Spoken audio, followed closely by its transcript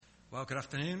Well, good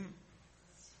afternoon.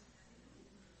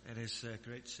 It is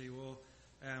great to see you all.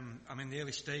 I'm in the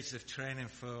early stages of training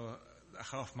for a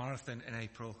half marathon in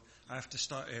April. I have to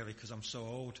start early because I'm so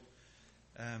old.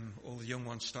 All the young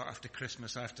ones start after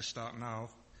Christmas. I have to start now.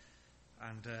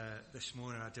 And this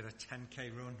morning I did a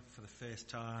 10k run for the first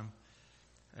time,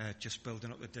 just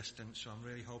building up the distance. So I'm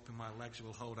really hoping my legs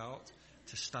will hold out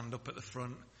to stand up at the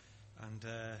front and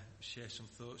share some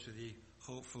thoughts with you.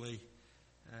 Hopefully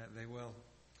they will.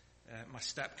 My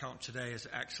step count today is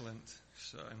excellent,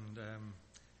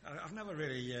 I've never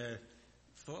really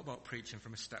thought about preaching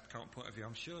from a step count point of view.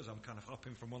 I'm sure as I'm kind of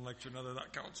hopping from one leg to another,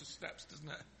 that counts as steps, doesn't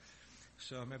it?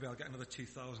 So maybe I'll get another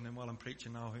 2,000 in while I'm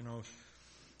preaching now, who knows.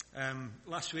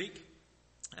 Last week,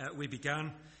 we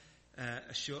began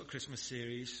a short Christmas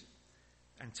series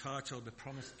entitled The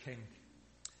Promised King.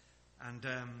 And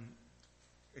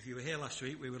if you were here last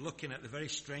week, we were looking at the very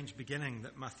strange beginning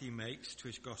that Matthew makes to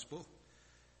his gospel,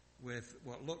 with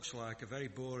what looks like a very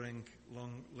boring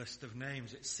long list of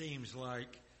names. It seems like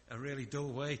a really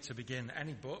dull way to begin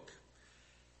any book.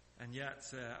 And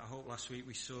yet, I hope last week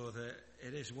we saw that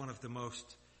it is one of the most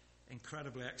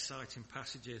incredibly exciting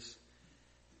passages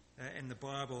in the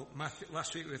Bible.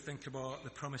 Last week we were thinking about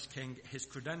the promised king, his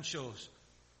credentials.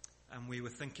 And we were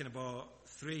thinking about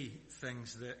three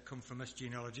things that come from this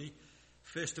genealogy.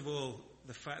 First of all,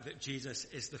 the fact that Jesus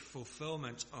is the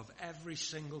fulfillment of every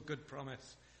single good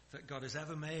promise that God has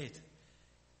ever made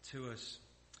to us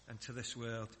and to this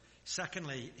world.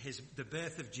 Secondly, the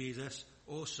birth of Jesus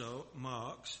also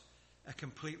marks a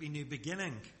completely new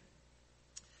beginning,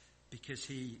 because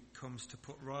he comes to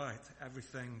put right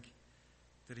everything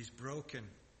that is broken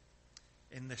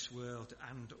in this world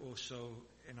and also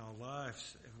in our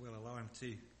lives, if we'll allow him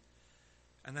to.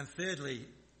 And then thirdly,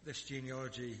 this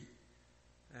genealogy,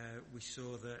 we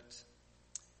saw that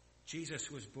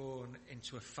Jesus was born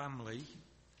into a family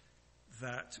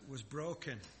that was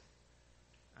broken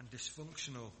and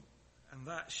dysfunctional, and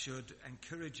that should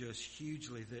encourage us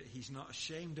hugely, that he's not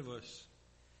ashamed of us.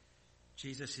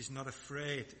 Jesus is not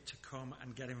afraid to come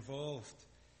and get involved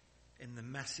in the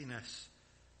messiness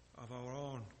of our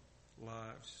own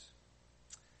lives.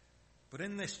 But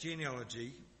in this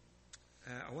genealogy,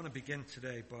 I want to begin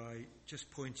today by just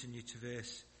pointing you to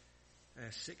verse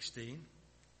 16.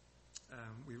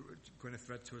 We were going to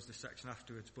thread towards the section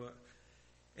afterwards, but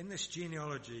in this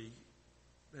genealogy,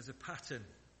 there's a pattern.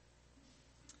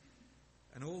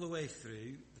 And all the way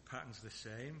through, the pattern's the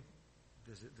same.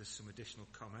 There's some additional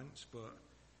comments, but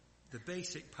the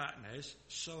basic pattern is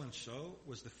so-and-so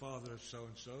was the father of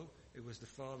so-and-so. It was the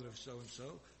father of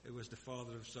so-and-so. It was the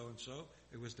father of so-and-so.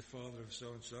 It was the father of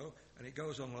so-and-so. And it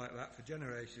goes on like that for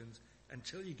generations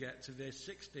until you get to verse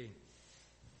 16.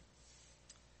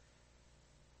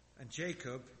 And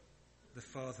Jacob, the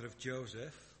father of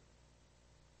Joseph,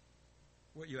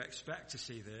 what you expect to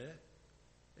see there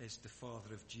is the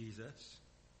father of Jesus.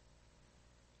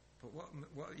 But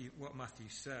what Matthew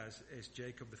says is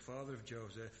Jacob, the father of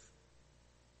Joseph,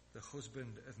 the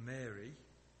husband of Mary,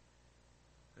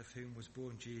 of whom was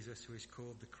born Jesus, who is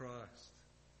called the Christ.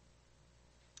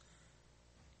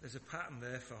 There's a pattern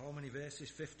there for how many verses?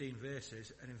 15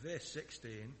 verses. And in verse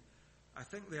 16, I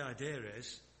think the idea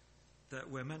is that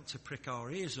we're meant to prick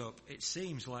our ears up. It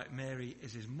seems like Mary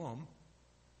is his mum,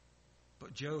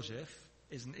 but Joseph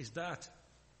isn't his dad.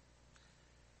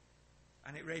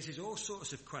 And it raises all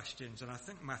sorts of questions, and I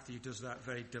think Matthew does that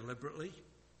very deliberately.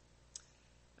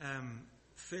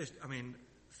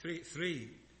 Three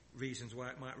reasons why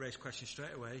it might raise questions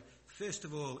straight away. First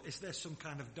of all, is there some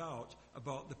kind of doubt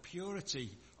about the purity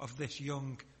of this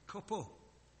young couple?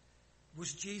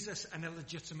 Was Jesus an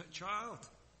illegitimate child?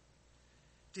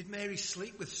 Did Mary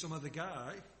sleep with some other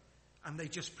guy and they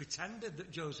just pretended that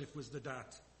Joseph was the dad?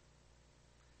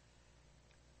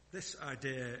 This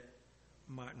idea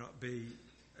might not be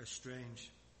as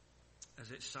strange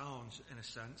as it sounds in a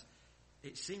sense.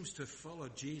 It seems to have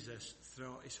followed Jesus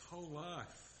throughout his whole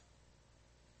life.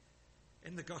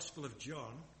 In the Gospel of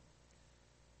John,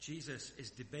 Jesus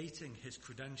is debating his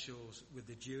credentials with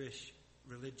the Jewish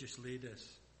religious leaders,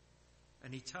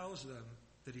 and he tells them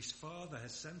that his father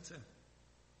has sent him.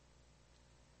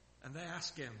 And they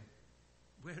ask him,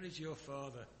 "Where is your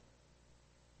father?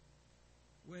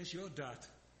 Where's your dad?"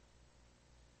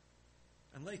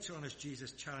 And later on, as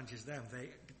Jesus challenges them,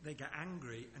 they get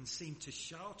angry and seem to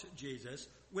shout at Jesus,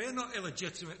 "We're not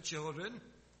illegitimate children."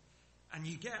 And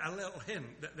you get a little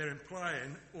hint that they're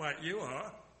implying, like you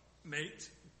are,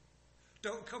 mate,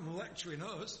 don't come lecturing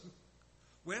us.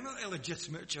 We're not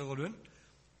illegitimate children.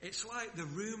 It's like the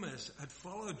rumours had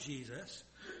followed Jesus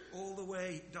all the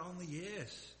way down the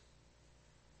years.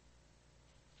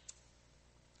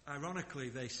 Ironically,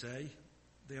 they say,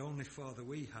 the only Father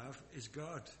we have is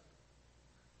God.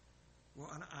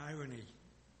 What an irony,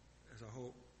 as I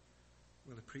hope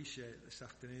we'll appreciate this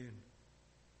afternoon.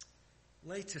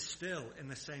 Later still, in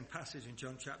the same passage in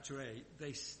John chapter 8,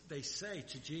 they say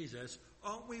to Jesus,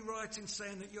 aren't we right in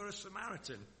saying that you're a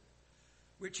Samaritan?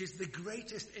 Which is the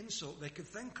greatest insult they could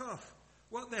think of.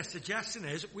 What they're suggesting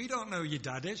is, we don't know who your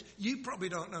dad is. You probably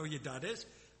don't know who your dad is.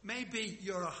 Maybe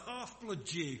you're a half-blood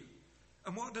Jew.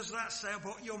 And what does that say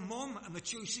about your mum and the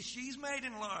choices she's made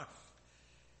in life?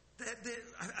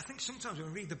 I think sometimes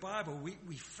when we read the Bible,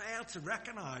 we fail to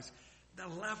recognize the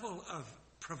level of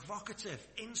provocative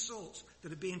insults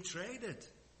that are being traded.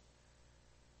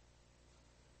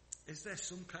 Is there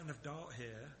some kind of doubt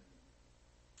here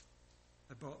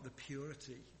about the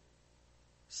purity,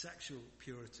 sexual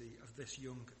purity of this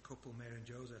young couple, Mary and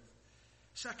Joseph?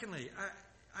 Secondly,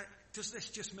 does this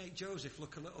just make Joseph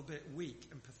look a little bit weak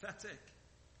and pathetic?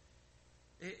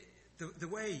 The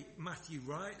way Matthew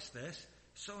writes this,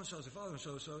 so-and-so's the father and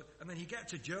so-and-so, and then you get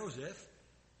to Joseph,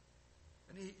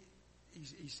 and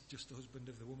he's just the husband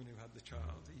of the woman who had the child.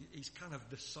 He's kind of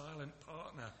the silent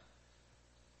partner.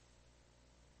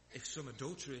 If some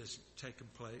adultery has taken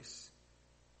place,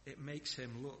 it makes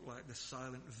him look like the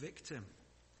silent victim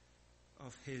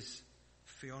of his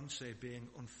fiancée being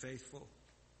unfaithful.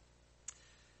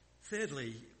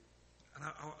 Thirdly, and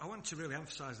I want to really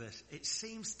emphasize this, it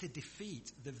seems to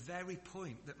defeat the very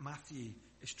point that Matthew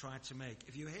is trying to make.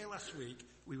 If you were here last week,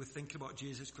 we were thinking about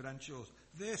Jesus' credentials.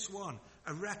 Verse 1,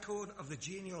 a record of the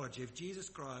genealogy of Jesus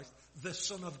Christ, the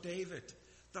son of David.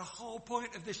 The whole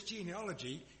point of this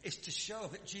genealogy is to show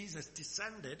that Jesus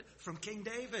descended from King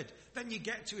David. Then you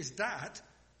get to his dad,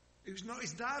 who's not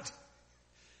his dad.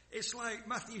 It's like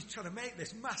Matthew's trying to make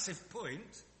this massive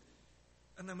point,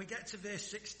 and then we get to verse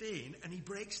 16, and he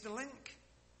breaks the link.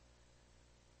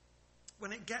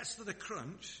 When it gets to the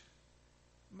crunch,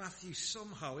 Matthew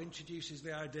somehow introduces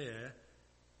the idea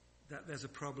that there's a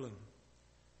problem,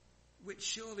 which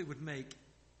surely would make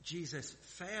Jesus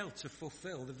fail to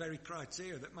fulfill the very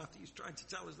criteria that Matthew's trying to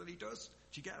tell us that he does.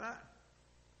 Do you get that?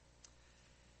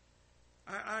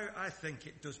 I think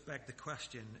it does beg the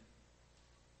question,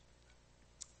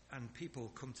 and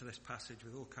people come to this passage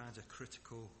with all kinds of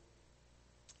critical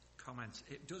comments.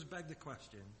 It does beg the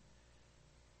question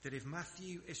that if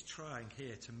Matthew is trying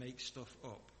here to make stuff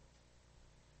up,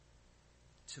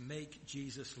 to make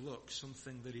Jesus look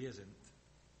something that he isn't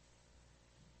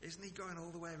he going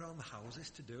all the way around the houses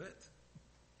to do it?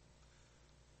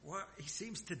 Well, he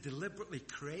seems to deliberately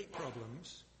create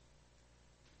problems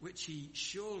which he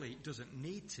surely doesn't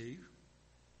need to,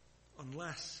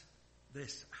 unless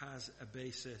this has a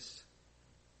basis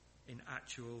in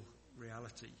actual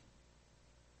reality.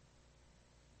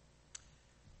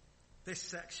 This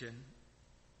section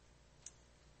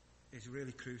is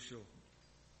really crucial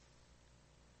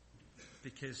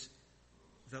because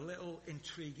the little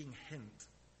intriguing hint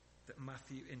that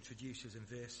Matthew introduces in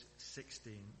verse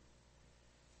 16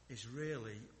 is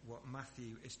really what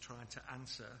Matthew is trying to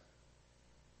answer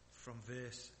from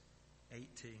verse 18.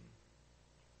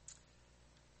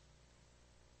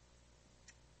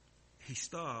 He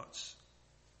starts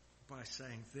by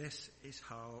saying, this is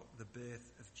how the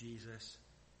birth of Jesus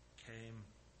came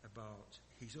about.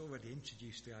 He's already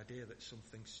introduced the idea that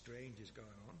something strange is going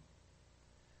on.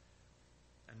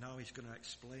 And now he's going to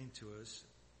explain to us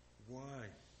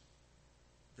why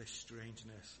this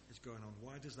strangeness is going on.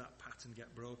 Why does that pattern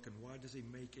get broken? Why does he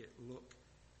make it look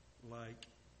like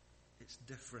it's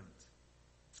different?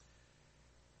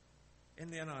 In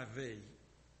the NIV,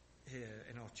 here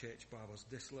in our church Bibles,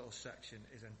 this little section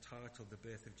is entitled The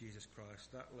Birth of Jesus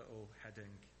Christ. That little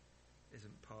heading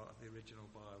isn't part of the original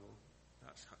Bible.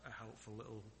 That's a helpful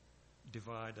little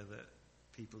divider that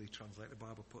people who translate the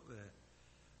Bible put there.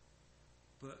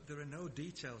 But there are no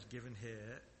details given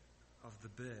here of the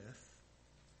birth,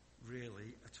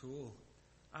 really, at all.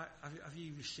 Have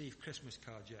you received Christmas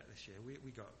cards yet this year?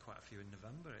 We got quite a few in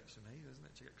November. It's amazing, isn't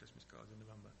it, to get Christmas cards in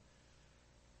November?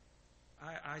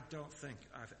 I don't think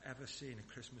I've ever seen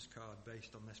a Christmas card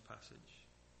based on this passage.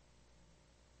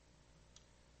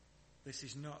 This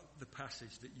is not the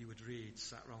passage that you would read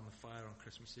sat around the fire on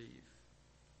Christmas Eve.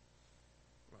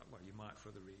 Well, you might for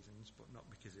other reasons, but not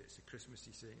because it's a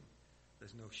Christmassy scene.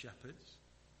 There's no shepherds.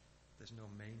 There's no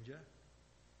manger.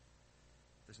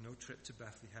 There's no trip to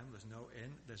Bethlehem. There's no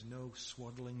inn. There's no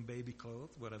swaddling baby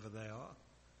clothes, whatever they are.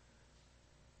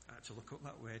 I had to look up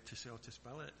that word to see how to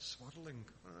spell it. Swaddling.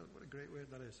 Oh, what a great word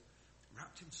that is.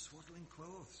 Wrapped in swaddling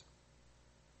clothes.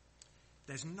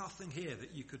 There's nothing here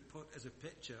that you could put as a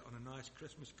picture on a nice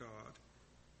Christmas card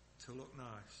to look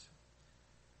nice.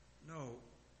 No,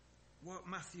 what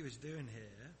Matthew is doing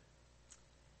here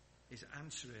is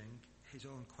answering his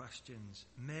own questions.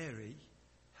 Mary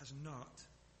has not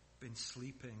been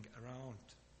sleeping around.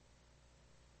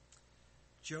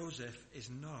 Joseph is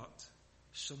not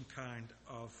some kind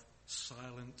of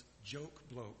silent joke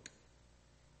bloke.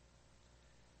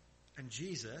 And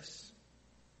Jesus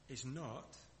is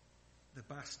not the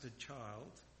bastard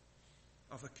child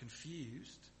of a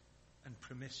confused and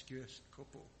promiscuous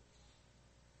couple.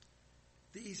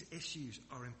 These issues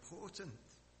are important.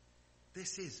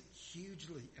 This is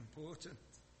hugely important.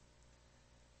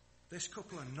 This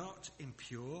couple are not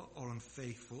impure or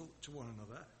unfaithful to one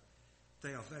another.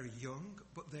 They are very young,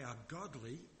 but they are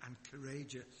godly and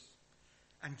courageous.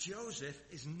 And Joseph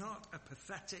is not a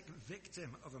pathetic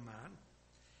victim of a man.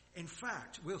 In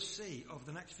fact, we'll see over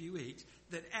the next few weeks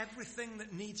that everything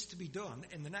that needs to be done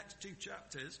in the next 2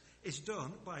 chapters is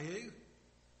done by who?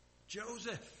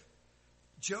 Joseph.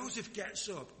 Joseph gets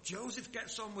up. Joseph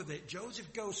gets on with it.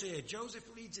 Joseph goes here. Joseph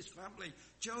leads his family.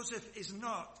 Joseph is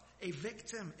not a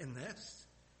victim in this.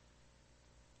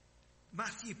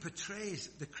 Matthew portrays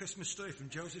the Christmas story from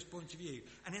Joseph's point of view,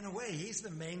 and in a way, he's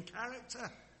the main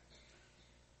character.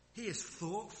 He is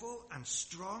thoughtful and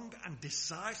strong and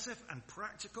decisive and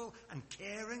practical and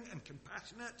caring and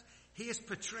compassionate. He is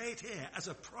portrayed here as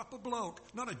a proper bloke,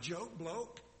 not a joke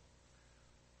bloke.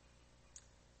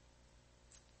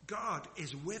 God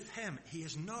is with him. He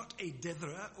is not a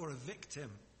ditherer or a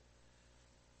victim.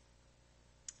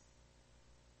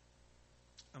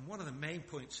 And one of the main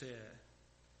points here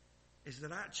is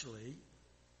that actually,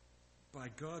 by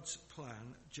God's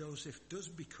plan, Joseph does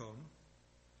become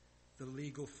the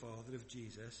legal father of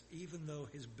Jesus, even though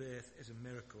his birth is a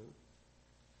miracle.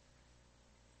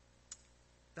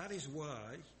 That is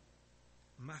why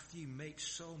Matthew makes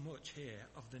so much here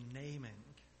of the naming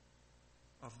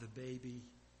of the baby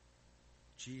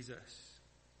Jesus.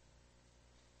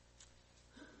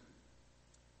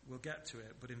 We'll get to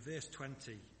it, but in verse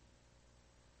 20,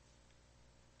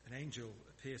 an angel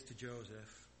appears to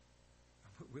Joseph.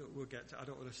 We'll get to it. I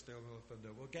don't want to steal my thunder.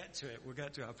 We'll get to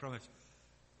it, I promise.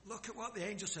 Look at what the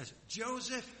angel says.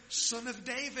 Joseph, son of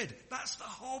David. That's the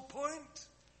whole point.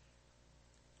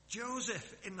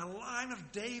 Joseph, in the line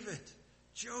of David.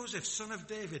 Joseph, son of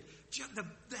David.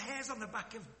 The hairs on the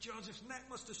back of Joseph's neck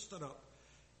must have stood up.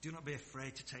 Do not be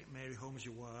afraid to take Mary home as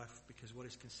your wife, because what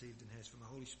is conceived in her is from the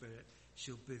Holy Spirit.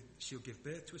 She'll give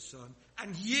birth to a son.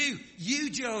 And you,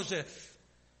 Joseph,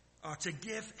 are to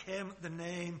give him the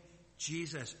name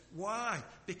Jesus. Why?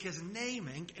 Because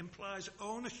naming implies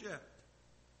ownership.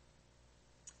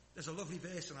 There's a lovely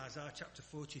verse in Isaiah chapter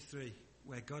 43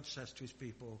 where God says to his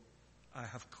people, I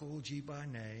have called you by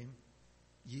name.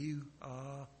 You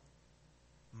are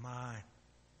mine.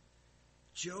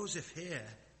 Joseph here,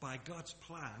 by God's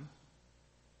plan,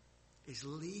 is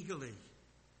legally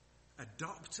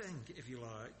adopting, if you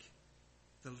like,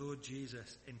 the Lord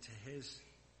Jesus into his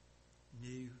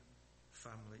new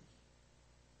family.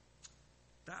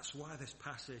 That's why this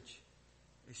passage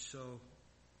is so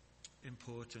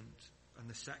important. And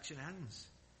the section ends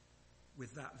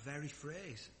with that very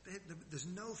phrase. There's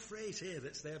no phrase here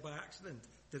that's there by accident.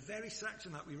 The very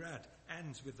section that we read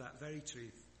ends with that very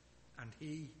truth. And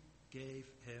he gave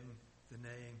him the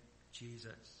name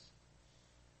Jesus.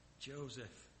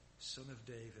 Joseph, son of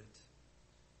David.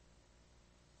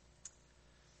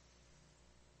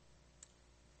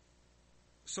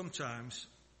 Sometimes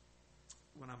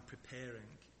when I'm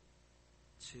preparing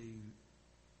to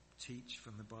teach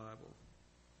from the Bible,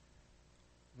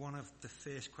 one of the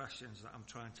first questions that I'm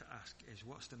trying to ask is,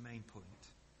 what's the main point?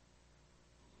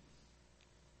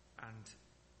 And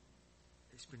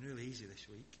it's been really easy this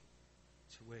week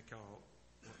to work out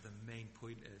what the main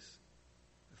point is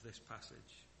of this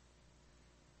passage.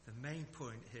 The main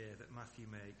point here that Matthew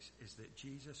makes is that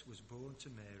Jesus was born to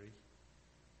Mary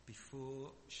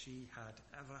before she had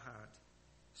ever had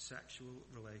sexual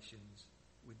relations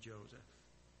with Joseph.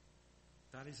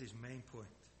 That is his main point.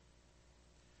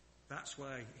 That's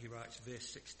why he writes verse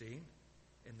 16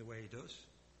 in the way he does,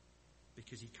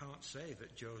 because he can't say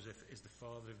that Joseph is the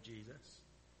father of Jesus.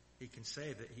 He can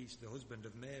say that he's the husband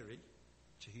of Mary,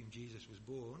 to whom Jesus was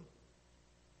born.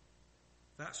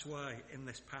 That's why in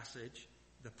this passage,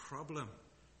 the problem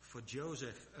for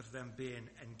Joseph of them being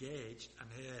engaged and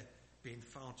her being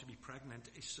found to be pregnant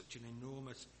is such an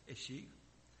enormous issue.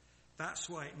 That's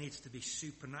why it needs to be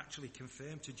supernaturally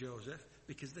confirmed to Joseph,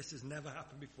 because this has never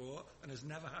happened before and has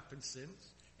never happened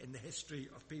since in the history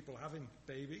of people having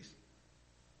babies.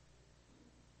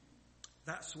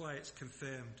 That's why it's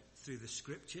confirmed through the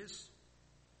scriptures.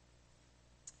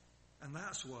 And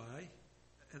that's why,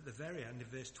 at the very end of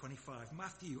verse 25,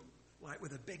 Matthew like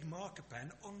with a big marker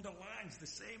pen, underlines the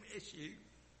same issue.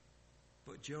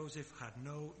 But Joseph had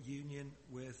no union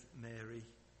with Mary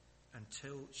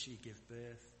until she gave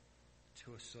birth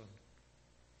to a son.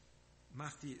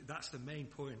 Matthew, that's the main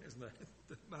point, isn't it?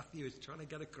 That Matthew is trying to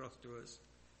get across to us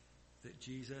that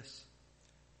Jesus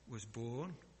was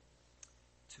born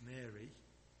to Mary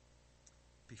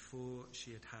before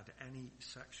she had had any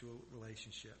sexual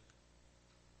relationship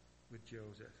with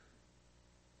Joseph.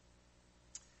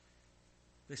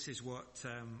 This is what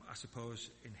I suppose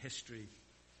in history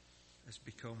has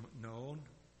become known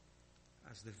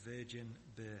as the virgin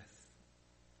birth.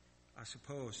 I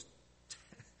suppose,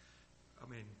 I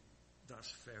mean, that's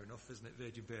fair enough, isn't it,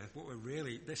 virgin birth? What we're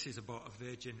really, this is about a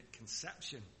virgin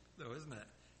conception, though, isn't it?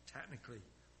 Technically.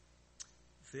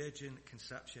 Virgin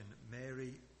conception.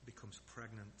 Mary becomes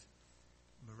pregnant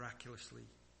miraculously.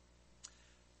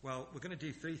 Well, we're going to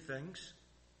do three things.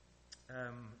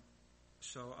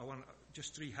 So I want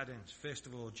just three headings. First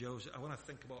of all, Joseph. I want to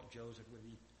think about Joseph with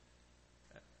you.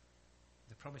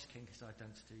 The promised king, his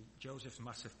identity. Joseph's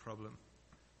massive problem.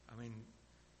 I mean,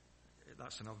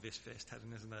 that's an obvious first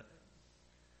heading, isn't it?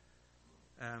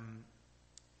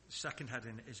 Second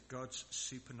heading is God's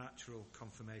supernatural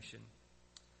confirmation.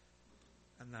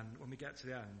 And then when we get to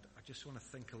the end, I just want to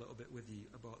think a little bit with you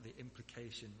about the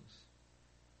implications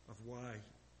of why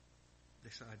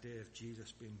this idea of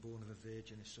Jesus being born of a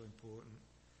virgin is so important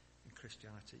in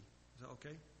Christianity. Is that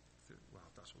okay? Well,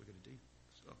 that's what we're going to do.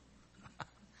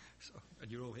 And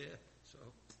you're all here, so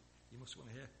you must want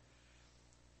to hear.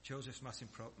 Joseph's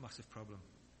massive problem.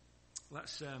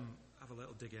 Let's have a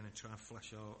little dig in and try and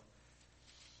flesh out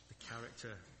the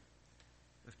character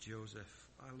of Joseph.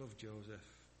 I love Joseph.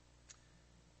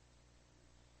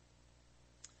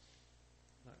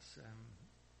 Let's,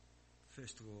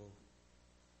 first of all,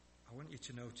 I want you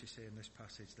to notice here in this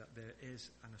passage that there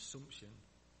is an assumption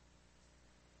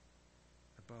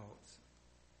about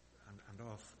and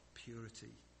of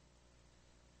purity.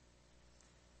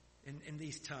 In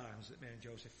these times that Mary and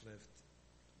Joseph lived,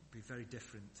 would be very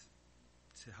different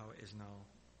to how it is now.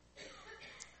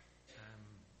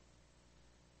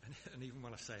 And even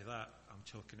when I say that, I'm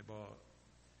talking about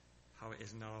how it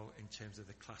is now in terms of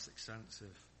the classic sense of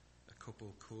a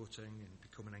couple courting and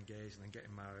becoming engaged and then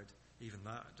getting married. Even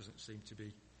that doesn't seem to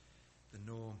be the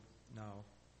norm now.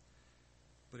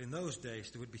 But in those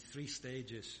days, there would be three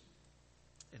stages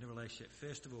in a relationship.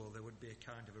 First of all, there would be a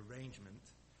kind of arrangement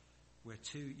where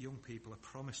two young people are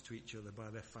promised to each other by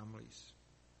their families.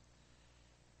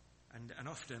 And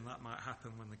often that might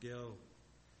happen when the girl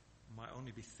might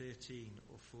only be 13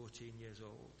 or 14 years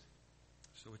old.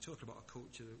 So we're talking about a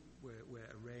culture where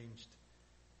arranged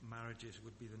marriages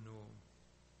would be the norm.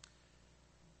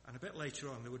 And a bit later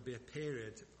on, there would be a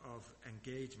period of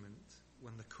engagement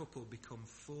when the couple become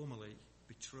formally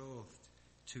betrothed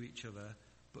to each other,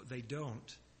 but they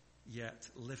don't yet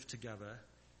live together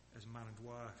as man and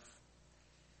wife.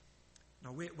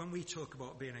 Now, when we talk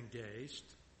about being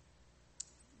engaged,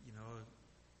 you know,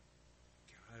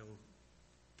 a guy will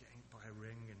buy a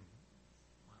ring and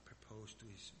might propose to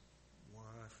his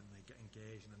wife and they get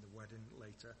engaged and then the wedding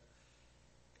later.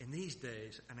 In these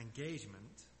days, an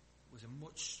engagement was a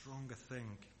much stronger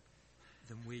thing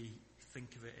than we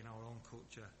think of it in our own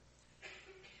culture.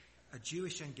 A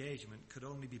Jewish engagement could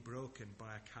only be broken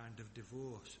by a kind of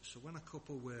divorce. So when a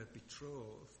couple were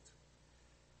betrothed,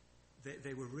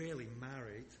 they were really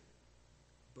married,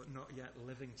 but not yet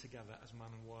living together as man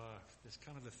and wife. There's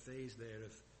kind of a phase there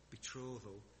of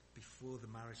betrothal before the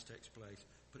marriage takes place.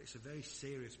 But it's a very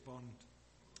serious bond,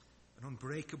 an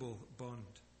unbreakable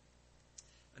bond.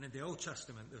 And in the Old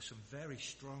Testament, there's some very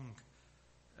strong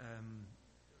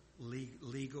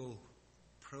legal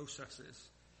processes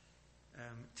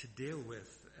to deal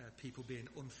with people being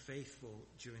unfaithful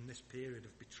during this period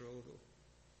of betrothal.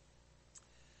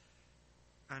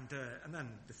 And then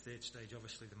the third stage,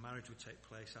 obviously, the marriage would take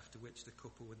place, after which the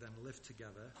couple would then live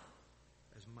together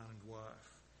as man and wife.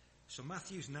 So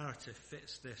Matthew's narrative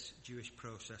fits this Jewish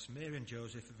process. Mary and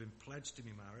Joseph have been pledged to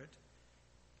be married,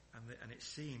 and it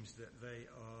seems that they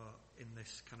are in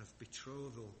this kind of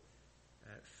betrothal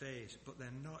phase, but they're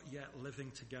not yet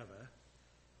living together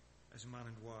as man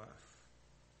and wife.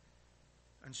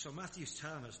 And so Matthew's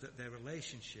telling us that their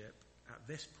relationship at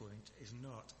this point is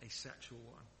not a sexual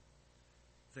one.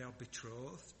 They are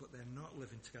betrothed, but they're not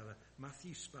living together.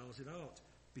 Matthew spells it out.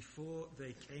 Before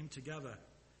they came together,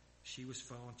 she was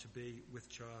found to be with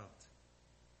child.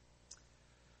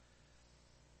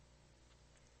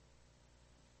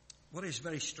 What is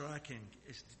very striking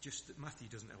is just that Matthew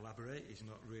doesn't elaborate. He's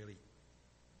not really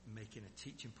making a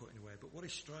teaching point in a way. But what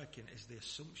is striking is the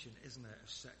assumption, isn't it, of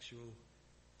sexual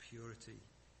purity.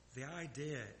 The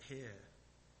idea here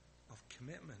of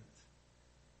commitment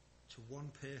to one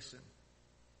person,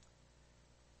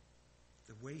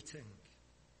 the waiting,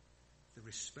 the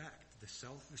respect, the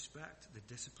self-respect, the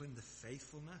discipline, the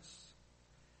faithfulness.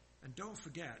 And don't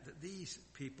forget that these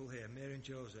people here, Mary and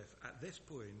Joseph, at this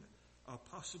point are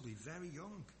possibly very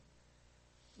young,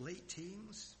 late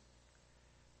teens.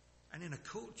 And in a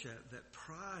culture that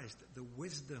prized the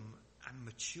wisdom and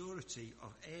maturity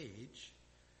of age,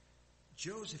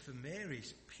 Joseph and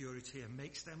Mary's purity here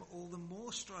makes them all the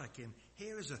more striking.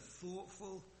 Here is a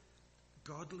thoughtful,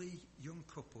 godly young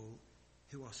couple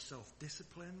who are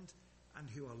self-disciplined and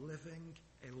who are living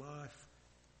a life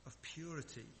of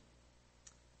purity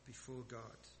before God.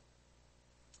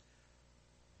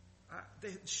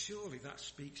 Surely that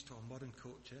speaks to our modern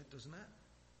culture, doesn't it?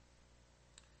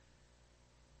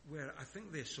 Where I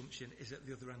think the assumption is at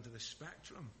the other end of the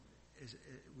spectrum.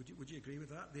 Would you agree with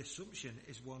that? The assumption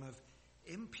is one of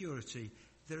impurity.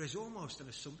 There is almost an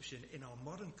assumption in our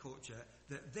modern culture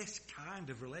that this kind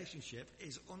of relationship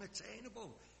is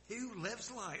unattainable. Who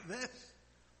lives like this?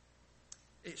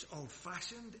 It's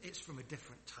old-fashioned. It's from a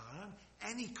different time.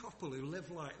 Any couple who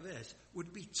live like this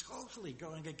would be totally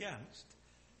going against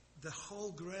the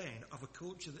whole grain of a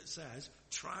culture that says,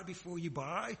 try before you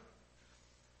buy.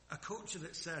 A culture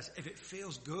that says, if it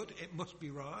feels good, it must be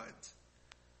right.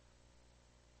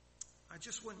 I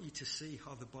just want you to see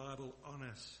how the Bible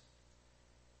honors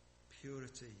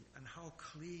purity and how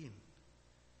clean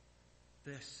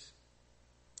this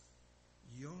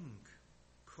young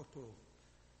couple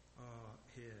are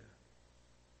here.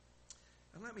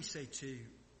 And let me say too,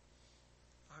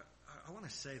 I want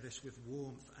to say this with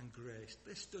warmth and grace.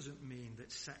 This doesn't mean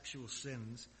that sexual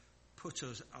sins put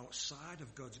us outside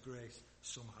of God's grace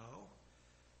somehow.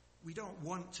 We don't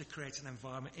want to create an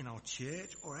environment in our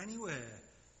church or anywhere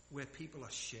where people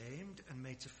are shamed and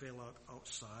made to feel like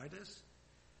outsiders.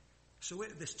 So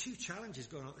there's two challenges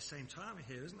going on at the same time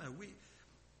here, isn't there?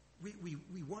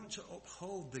 We want to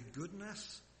uphold the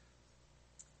goodness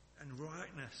and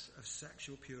rightness of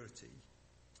sexual purity.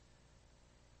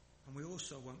 And we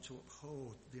also want to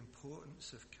uphold the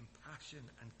importance of compassion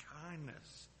and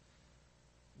kindness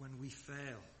when we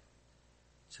fail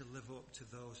to live up to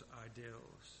those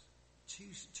ideals.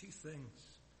 Two things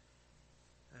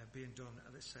being done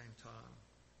at the same time.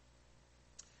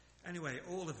 Anyway,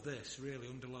 all of this really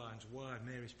underlines why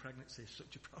Mary's pregnancy is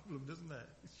such a problem, doesn't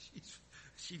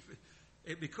it?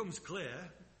 It becomes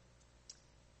clear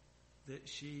that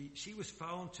she was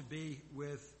found to be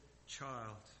with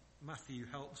child. Matthew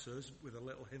helps us with a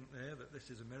little hint there that this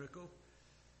is a miracle.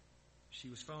 She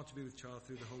was found to be with child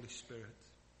through the Holy Spirit.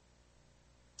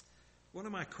 One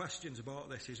of my questions about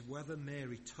this is whether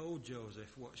Mary told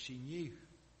Joseph what she knew.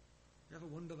 You ever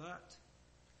wonder that?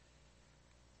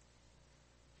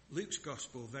 Luke's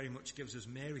Gospel very much gives us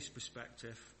Mary's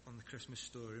perspective on the Christmas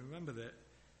story. Remember that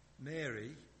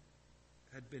Mary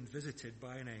had been visited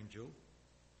by an angel,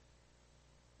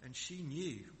 and she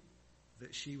knew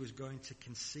that she was going to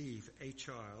conceive a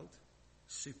child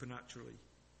supernaturally.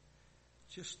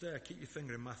 Just keep your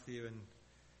finger in Matthew and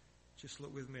just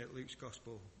look with me at Luke's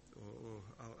Gospel, or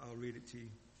I'll read it to you.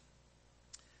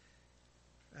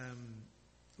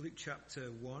 Luke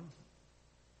chapter 1,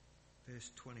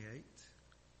 verse 28.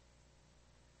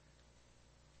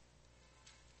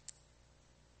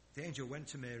 The angel went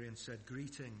to Mary and said,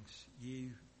 "Greetings,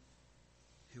 you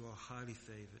who are highly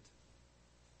favored.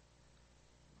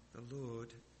 The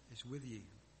Lord is with you."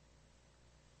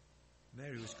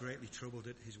 Mary was greatly troubled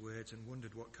at his words and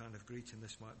wondered what kind of greeting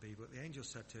this might be. But the angel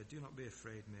said to her, "Do not be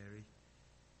afraid, Mary.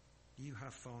 You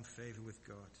have found favor with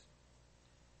God.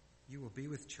 You will be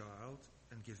with child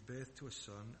and give birth to a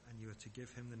son, and you are to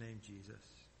give him the name Jesus.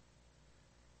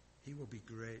 He will be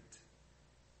great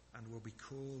and will be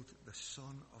called the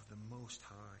Son of the Most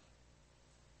High.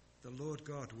 The Lord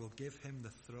God will give him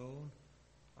the throne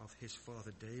of his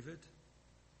father David,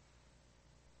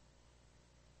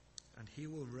 and he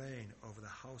will reign over the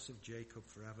house of Jacob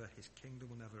forever. His kingdom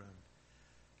will never end."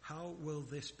 "How will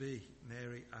this be?"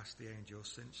 Mary asked the angel,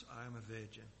 "since I am a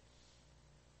virgin?"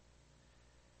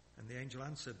 And the angel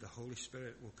answered, "The Holy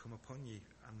Spirit will come upon you,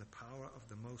 and the power of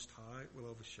the Most High will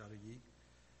overshadow you.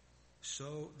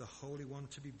 So the Holy One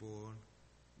to be born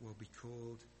will be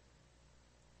called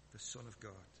the Son of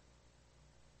God."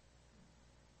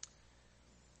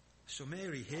 So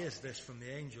Mary hears this from the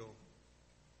angel.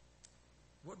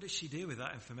 What does she do with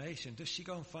that information? Does she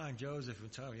go and find Joseph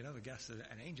and tell him, guess that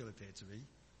an angel appeared to me,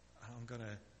 and I'm going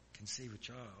to conceive a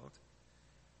child?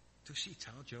 Does she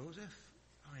tell Joseph?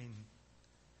 I mean,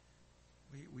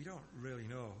 we don't really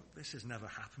know. This has never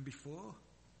happened before.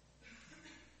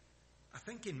 I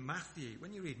think in Matthew,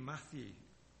 when you read Matthew,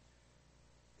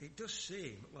 it does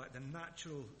seem like the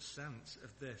natural sense of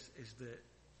this is that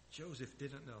Joseph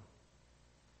didn't know.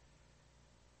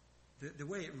 The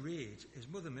way it reads, his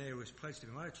mother Mary was pledged to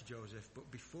be married to Joseph, but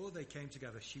before they came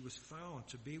together, she was found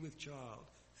to be with child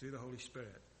through the Holy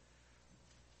Spirit.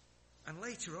 And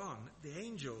later on, the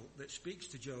angel that speaks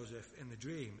to Joseph in the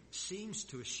dream seems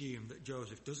to assume that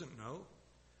Joseph doesn't know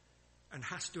and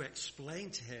has to explain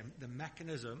to him the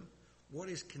mechanism. What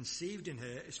is conceived in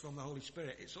her is from the Holy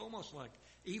Spirit. It's almost like,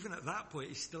 even at that point,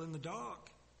 he's still in the dark.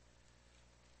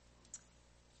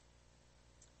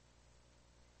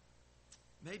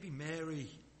 Maybe Mary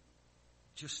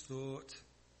just thought,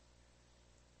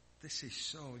 this is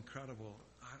so incredible.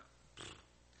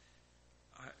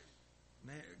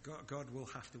 God will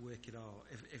have to work it out.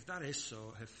 If that is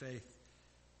so, her faith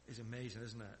is amazing,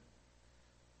 isn't it?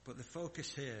 But the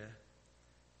focus here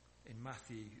in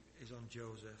Matthew is on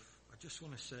Joseph. I just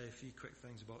want to say a few quick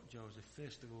things about Joseph.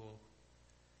 First of all,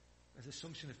 there's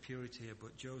assumption of purity here,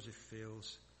 but Joseph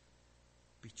feels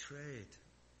betrayed.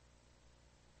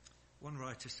 One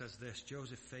writer says this: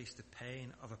 Joseph faced the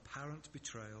pain of apparent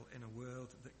betrayal in a world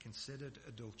that considered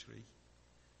adultery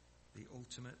the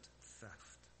ultimate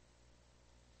theft.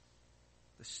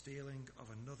 The stealing of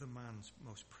another man's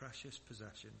most precious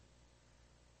possession,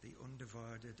 the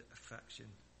undivided affection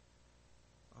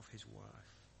of his wife.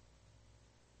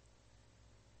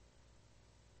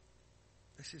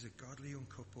 This is a godly young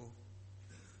couple,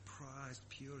 prized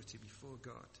purity before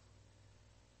God.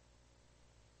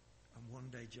 And one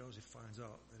day Joseph finds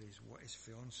out that his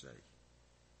fiancée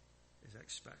is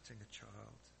expecting a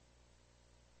child.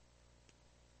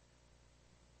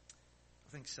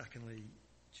 I think secondly,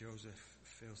 Joseph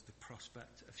feels the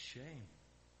prospect of shame.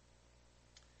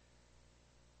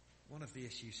 One of the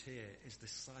issues here is the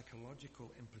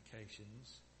psychological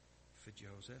implications for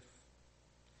Joseph.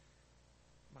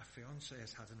 My fiancée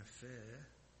has had an affair,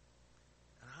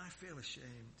 and I feel ashamed.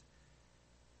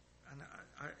 And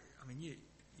I mean,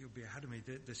 you'll be ahead of me.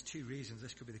 There's two reasons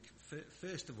this could be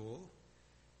first of all,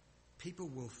 people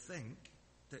will think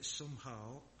that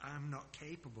somehow I'm not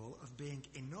capable of being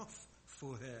enough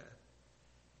for her.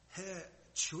 Her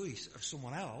choice of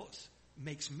someone else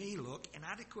makes me look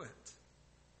inadequate.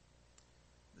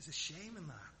 There's a shame in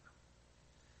that.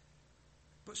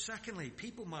 But secondly,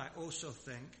 people might also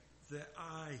think that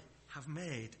I have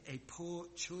made a poor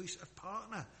choice of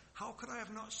partner. How could I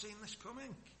have not seen this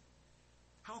coming?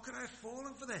 How could I have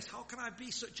fallen for this? How can I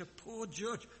be such a poor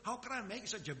judge? How can I make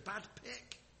such a bad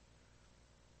pick?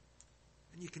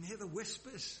 And you can hear the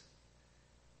whispers,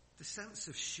 the sense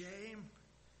of shame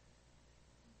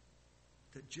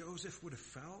that Joseph would have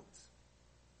felt.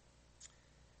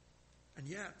 And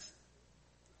yet,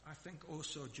 I think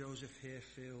also Joseph here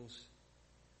feels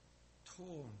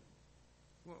torn.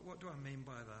 What do I mean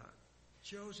by that?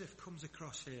 Joseph comes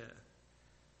across here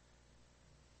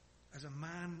as a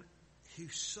man who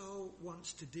so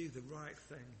wants to do the right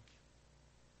thing,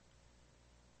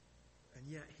 and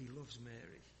yet he loves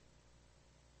Mary.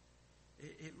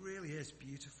 It really is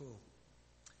beautiful.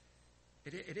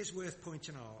 It is worth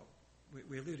pointing out,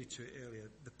 we alluded to it earlier,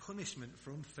 the punishment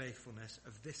for unfaithfulness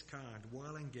of this kind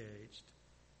while engaged,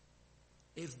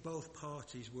 if both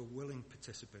parties were willing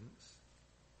participants,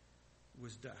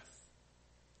 was death.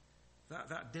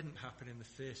 That didn't happen in the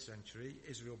first century.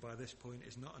 Israel by this point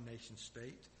is not a nation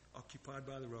state, occupied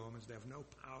by the Romans. They have no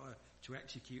power to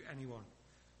execute anyone.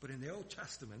 But in the Old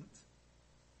Testament,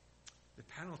 the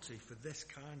penalty for this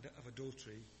kind of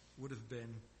adultery would have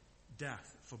been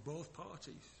death for both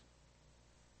parties.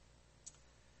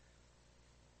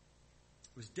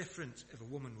 It was different if a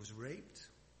woman was raped,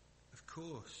 of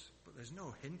course, but there's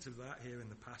no hint of that here in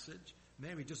the passage.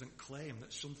 Mary doesn't claim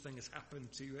that something has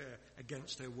happened to her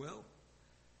against her will.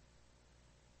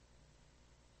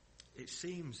 It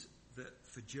seems that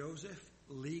for Joseph,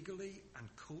 legally and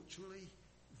culturally,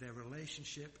 their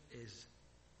relationship is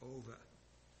over.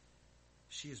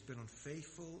 She has been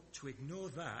unfaithful. To ignore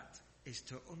that is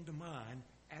to undermine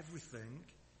everything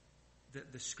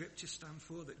that the scripture stands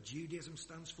for, that Judaism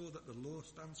stands for, that the law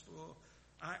stands for.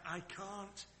 I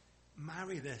can't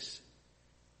marry this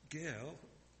girl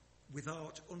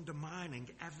without undermining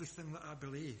everything that I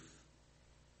believe.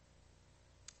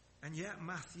 And yet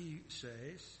Matthew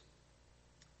says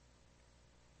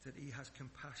that he has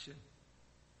compassion.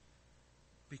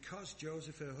 Because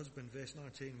Joseph, her husband, verse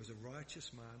 19, was a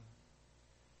righteous man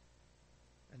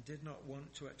and did not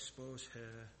want to expose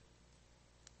her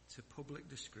to public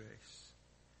disgrace,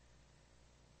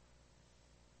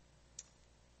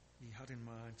 he had in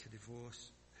mind to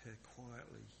divorce her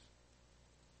quietly.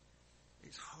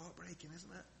 It's heartbreaking,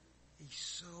 isn't it?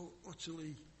 He's so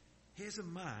utterly... Here's a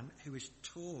man who is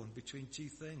torn between two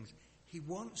things. He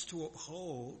wants to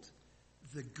uphold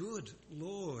the good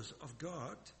laws of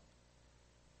God,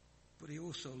 but he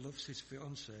also loves his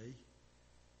fiancée,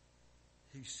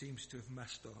 who seems to have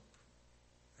messed up,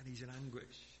 and he's in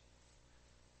anguish.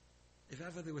 If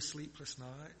ever there were sleepless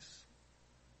nights,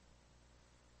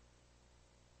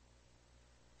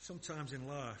 sometimes in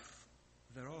life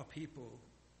there are people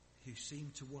who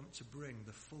seem to want to bring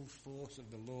the full force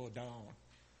of the law down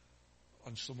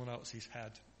on someone else's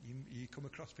head. You come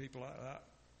across people like that?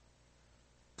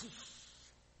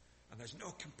 And there's no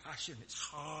compassion. It's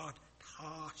hard,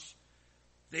 harsh.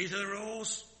 These are the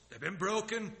rules. They've been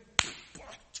broken.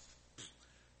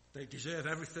 They deserve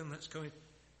everything that's coming.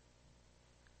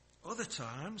 Other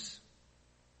times,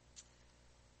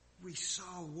 we so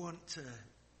want to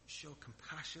show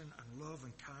compassion and love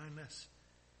and kindness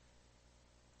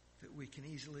that we can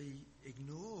easily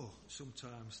ignore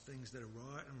sometimes things that are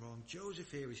right and wrong.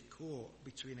 Joseph here is caught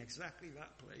between exactly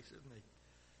that place, isn't he?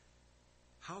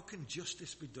 How can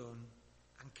justice be done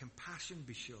and compassion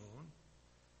be shown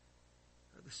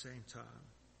at the same time?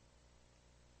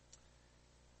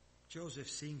 Joseph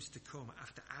seems to come,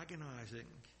 after agonizing,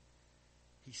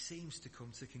 he seems to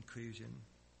come to the conclusion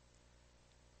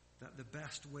that the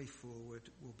best way forward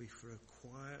will be for a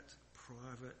quiet,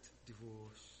 private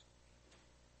divorce.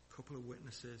 Couple of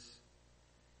witnesses.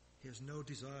 He has no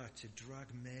desire to drag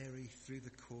Mary through the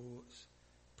courts,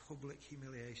 public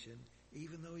humiliation.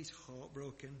 Even though he's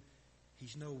heartbroken,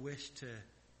 he's no wish to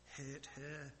hurt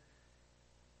her.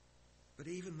 But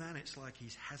even then, it's like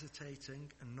he's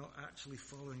hesitating and not actually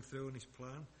following through on his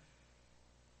plan.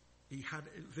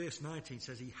 Verse 19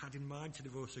 says he had in mind to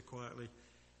divorce her quietly,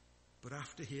 but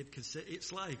after he had considered,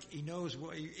 it's like he knows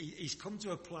what he's come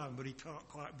to a plan, but he can't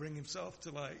quite bring himself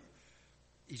to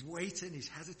he's waiting, he's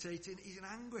hesitating, he's in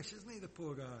anguish, isn't he, the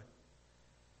poor guy?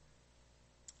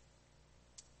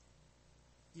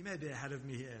 You may be ahead of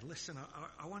me here. Listen,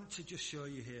 I want to just show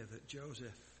you here that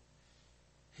Joseph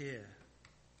here,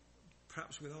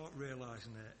 perhaps without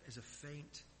realizing it, is a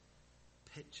faint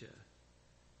picture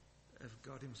of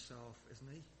God himself,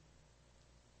 isn't he?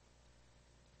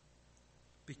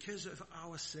 Because of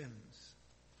our sins,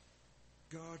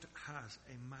 God has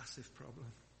a massive problem.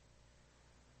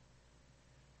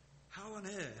 How on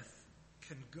earth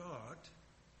can God,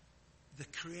 the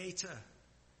creator,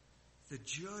 the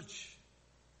judge,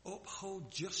 uphold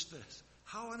justice?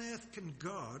 How on earth can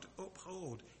God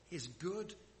uphold his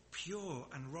good, pure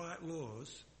and right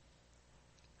laws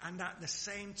and at the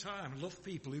same time love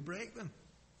people who break them?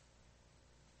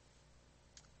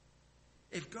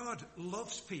 If God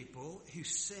loves people who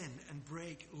sin and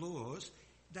break laws,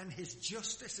 then his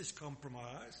justice is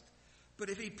compromised. But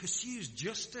if he pursues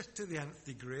justice to the nth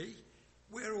degree,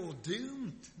 we're all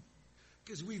doomed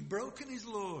because we've broken his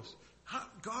laws.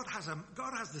 God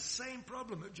has the same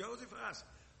problem that Joseph has.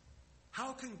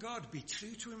 How can God be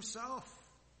true to himself,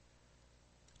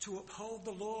 to uphold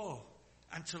the law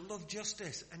and to love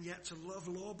justice and yet to love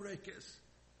lawbreakers?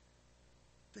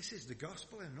 This is the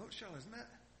gospel in a nutshell, isn't it?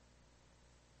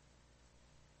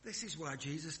 This is why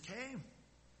Jesus came.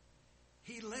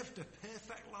 He lived a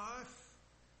perfect life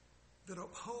that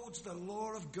upholds the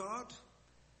law of God,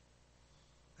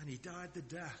 and he died the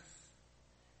death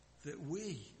that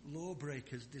we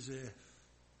lawbreakers deserve.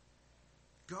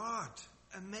 God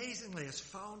amazingly has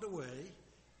found a way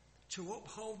to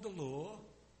uphold the law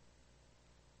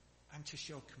and to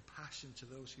show compassion to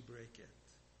those who break it.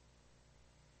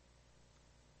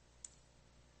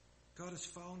 God has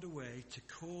found a way to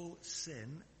call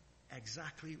sin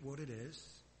exactly what it is,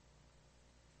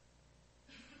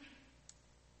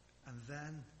 and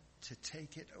then to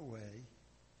take it away.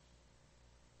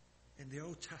 In the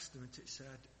Old Testament it said,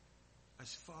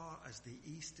 as far as the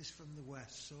east is from the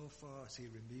west, so far as he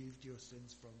removed your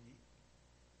sins from you.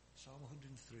 Psalm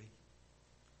 103.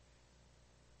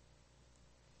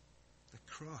 The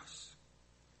cross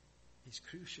is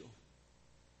crucial.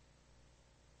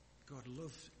 God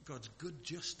loves God's good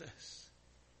justice,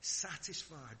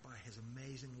 satisfied by his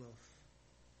amazing love,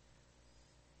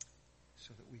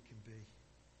 so that we can be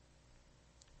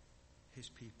his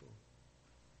people.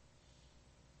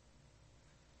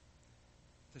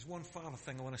 There's one final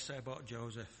thing I want to say about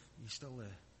Joseph. Are you still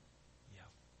there? Yeah.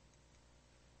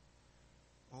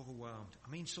 Overwhelmed. I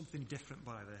mean something different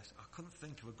by this. I couldn't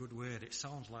think of a good word. It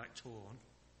sounds like torn,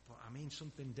 but I mean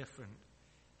something different.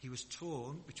 He was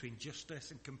torn between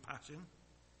justice and compassion.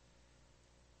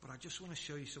 But I just want to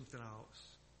show you something else.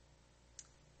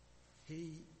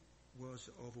 He was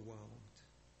overwhelmed.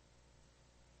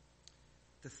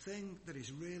 The thing that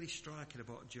is really striking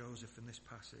about Joseph in this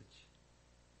passage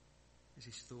is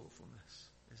his thoughtfulness,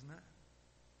 isn't it?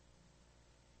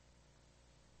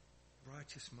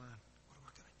 Righteous man, what am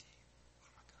I going to do?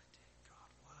 What am I going to do? God,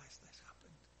 why has this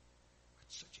happened? I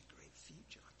had such a great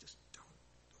future. I just don't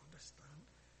understand.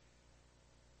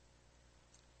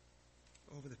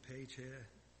 Over the page here,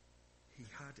 he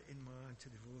had in mind to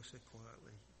divorce her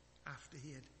quietly after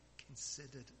he had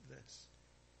considered this.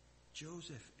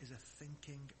 Joseph is a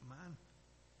thinking man.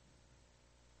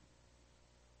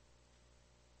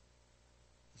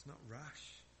 He's not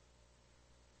rash.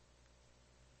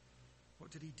 What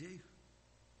did he do?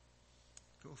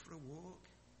 Go for a walk,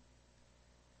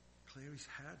 clear his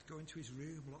head, go into his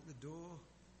room, lock the door.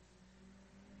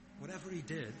 Whatever he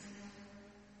did,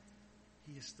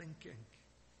 he is thinking,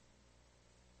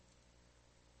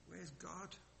 where's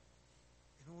God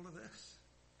in all of this?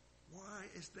 Why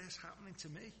is this happening to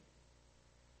me?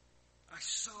 I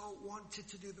so wanted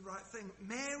to do the right thing.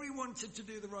 Mary wanted to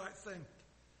do the right thing.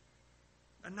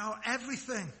 And now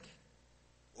everything,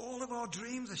 all of our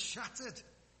dreams are shattered.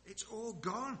 It's all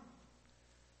gone.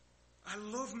 I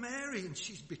love Mary and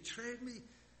she's betrayed me.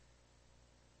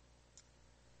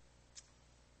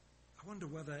 I wonder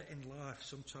whether in life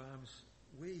sometimes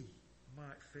we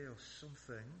might feel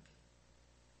something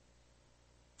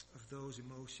of those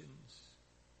emotions.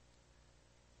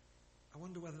 I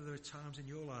wonder whether there are times in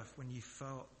your life when you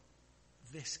felt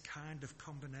this kind of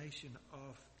combination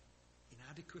of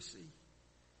inadequacy,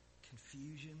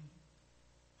 confusion,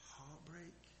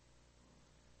 heartbreak.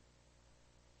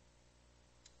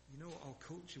 You know what our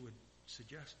culture would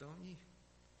suggest, don't you?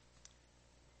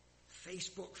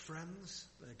 Facebook friends.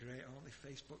 They're great, aren't they?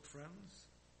 Facebook friends.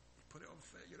 You put it on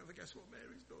Facebook, you never guess what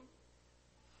Mary's done.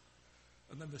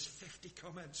 And then there's 50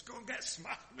 comments. Go and get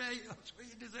smacked, mate. That's what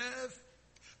you deserve.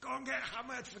 Go and get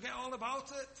hammered. Forget all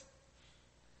about it.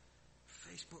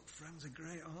 Facebook friends are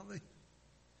great, aren't they?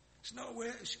 It's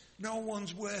no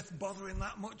one's worth bothering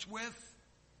that much with.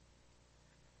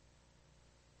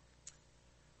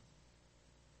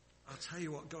 I'll tell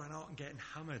you what, going out and getting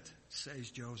hammered, says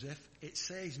Joseph, it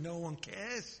says no one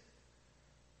cares.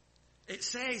 It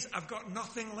says I've got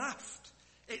nothing left.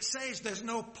 It says there's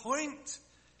no point.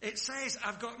 It says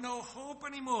I've got no hope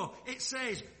anymore. It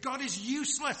says God is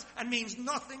useless and means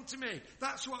nothing to me.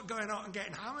 That's what going out and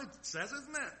getting hammered says,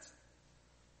 isn't it?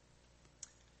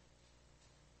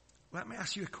 Let me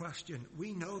ask you a question.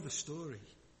 We know the story.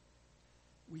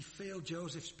 We feel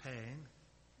Joseph's pain.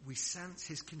 We sense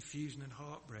his confusion and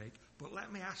heartbreak. But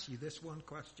let me ask you this one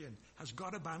question. Has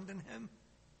God abandoned him?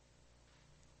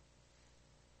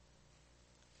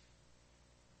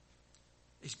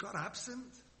 Is God absent?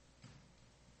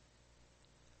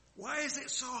 Why is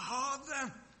it so hard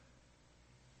then?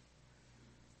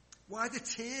 Why the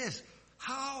tears?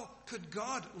 How could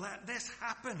God let this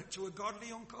happen to a godly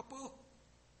young couple?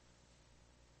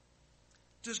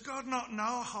 Does God not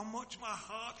know how much my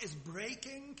heart is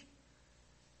breaking?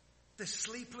 The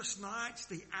sleepless nights,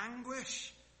 the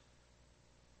anguish.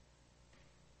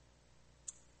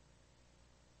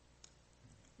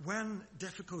 When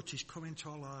difficulties come into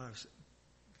our lives,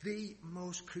 the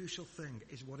most crucial thing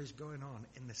is what is going on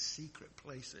in the secret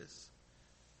places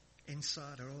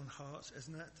inside our own hearts,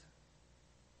 isn't it?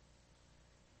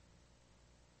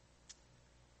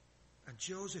 And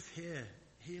Joseph here,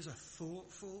 he is a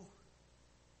thoughtful,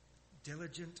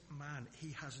 diligent man.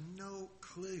 He has no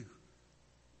clue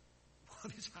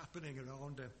what is happening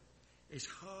around him. His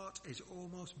heart is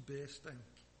almost bursting.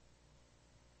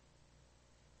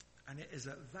 And it is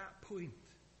at that point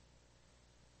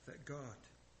that God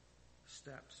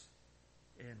steps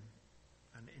in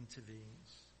and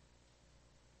intervenes.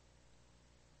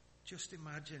 Just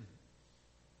imagine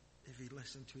if he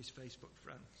listened to his Facebook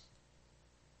friends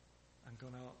and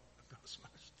gone out and got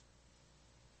smashed.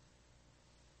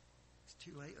 It's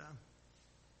too late then.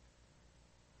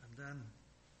 And then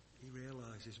he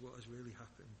realizes what has really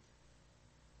happened.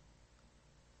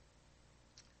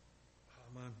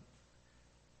 Oh man,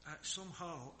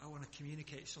 somehow I want to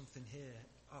communicate something here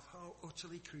of how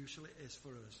utterly crucial it is for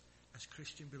us as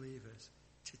Christian believers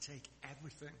to take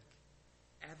everything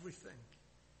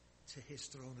to his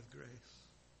throne of grace.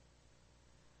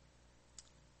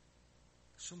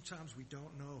 Sometimes we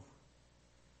don't know,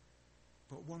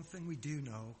 but one thing we do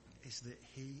know is that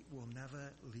he will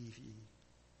never leave you.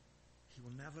 He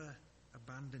will never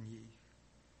abandon you.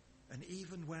 And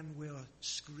even when we're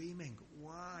screaming,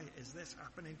 why is this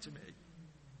happening to me?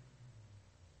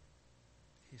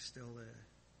 He's still there.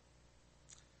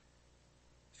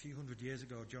 A few hundred years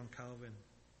ago, John Calvin,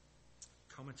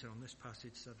 commenting on this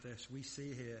passage, said this: we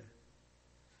see here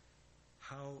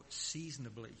how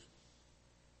seasonably,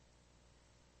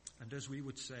 and as we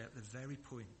would say at the very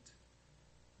point,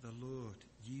 the Lord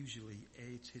usually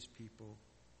aids his people,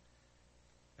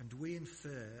 and we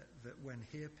infer that when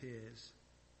he appears,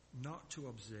 not to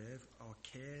observe our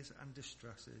cares and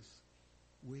distresses,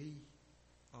 we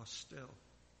are still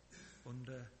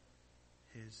under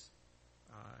his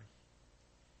eye.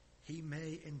 He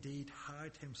may indeed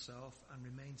hide himself and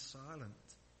remain silent,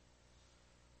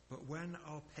 but when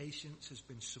our patience has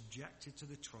been subjected to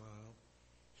the trial,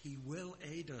 he will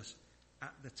aid us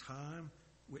at the time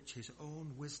which his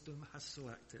own wisdom has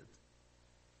selected.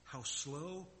 How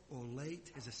slow or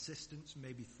late his assistance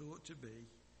may be thought to be,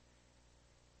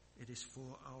 it is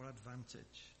for our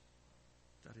advantage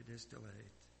that it is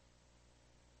delayed.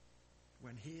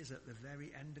 When he is at the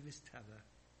very end of his tether,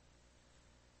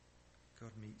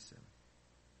 God meets him.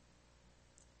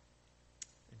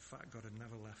 In fact, God had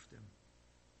never left him.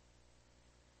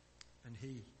 And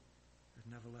he had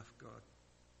never left God.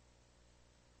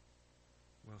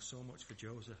 Well, so much for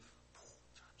Joseph.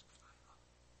 Time's flying on.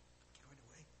 Going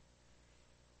away.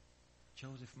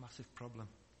 Joseph, massive problem.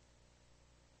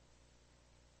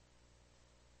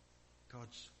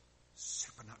 God's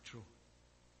supernatural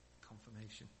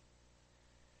confirmation.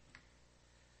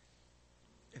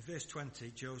 In verse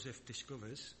 20, Joseph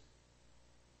discovers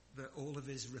that all of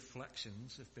his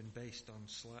reflections have been based on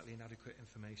slightly inadequate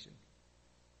information.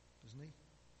 Doesn't he?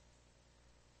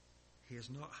 He has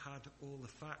not had all the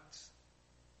facts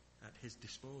at his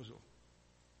disposal.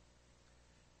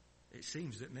 It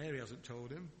seems that Mary hasn't told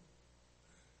him.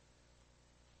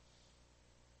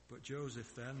 But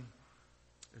Joseph then,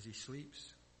 as he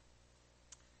sleeps,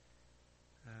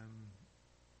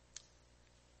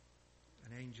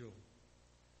 an angel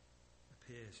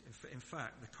appears. In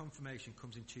fact, the confirmation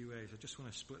comes in two ways. I just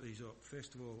want to split these up.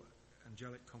 First of all,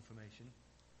 angelic confirmation,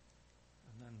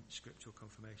 and then scriptural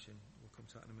confirmation. We'll come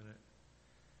to that in a minute.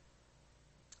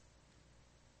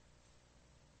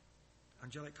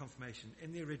 Angelic confirmation.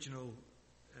 In the original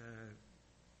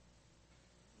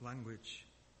language,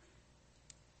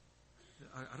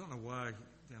 I don't know why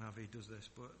the NIV does this,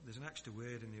 but there's an extra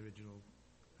word in the original,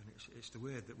 and it's the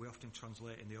word that we often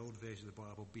translate in the old version of the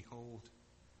Bible, behold.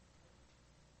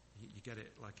 You get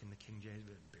it like in the King James,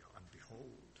 and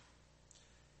behold.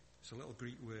 It's a little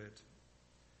Greek word,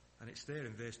 and it's there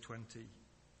in verse 20.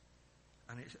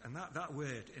 And that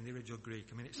word in the original Greek,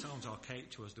 I mean, it sounds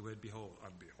archaic to us, the word behold,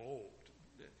 and behold.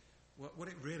 What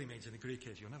it really means in the Greek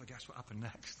is, you'll never guess what happened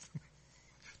next.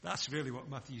 That's really what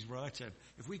Matthew's writing.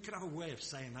 If we could have a way of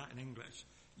saying that in English,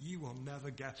 you will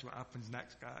never guess what happens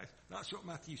next, guys. That's what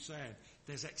Matthew's saying.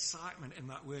 There's excitement in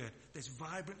that word. There's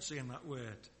vibrancy in that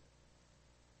word.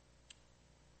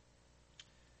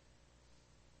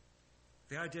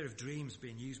 The idea of dreams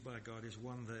being used by God is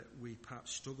one that we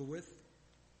perhaps struggle with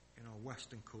in our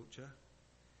Western culture.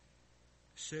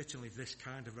 Certainly this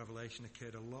kind of revelation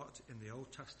occurred a lot in the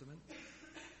Old Testament.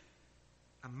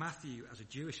 And Matthew, as a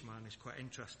Jewish man, is quite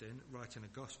interesting, writing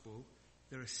a gospel.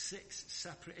 There are 6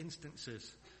 separate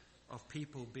instances of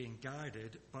people being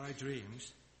guided by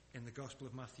dreams in the Gospel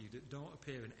of Matthew that don't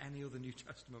appear in any other New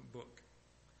Testament book.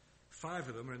 5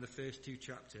 of them are in the first 2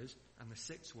 chapters, and the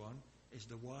 6th one is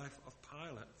the wife of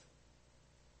Pilate.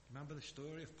 Remember the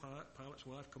story of Pilate's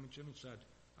wife coming to him and said,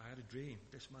 I had a dream,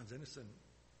 this man's innocent.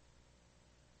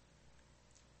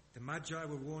 The Magi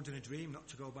were warned in a dream not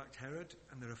to go back to Herod,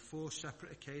 and there are 4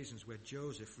 separate occasions where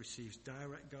Joseph receives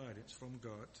direct guidance from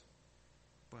God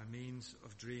by means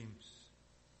of dreams.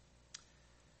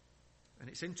 And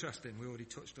it's interesting, we already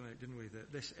touched on it, didn't we,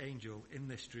 that this angel in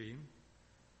this dream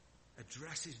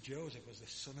addresses Joseph as the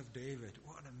son of David.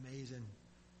 What an amazing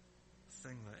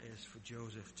thing that is for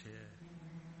Joseph to hear.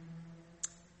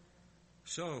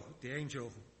 So, the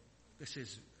angel, this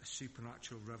is a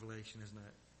supernatural revelation, isn't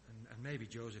it? And maybe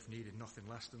Joseph needed nothing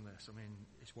less than this. I mean,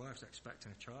 his wife's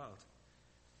expecting a child.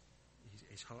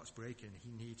 His heart's breaking.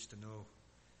 He needs to know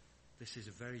this is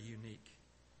a very unique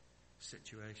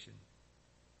situation.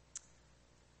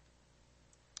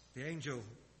 The angel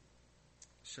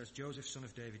says, Joseph, son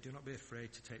of David, do not be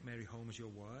afraid to take Mary home as your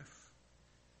wife,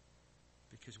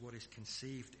 because what is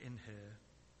conceived in her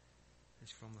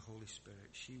is from the Holy Spirit.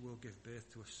 She will give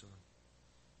birth to a son,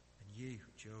 and you,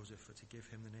 Joseph, are to give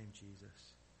him the name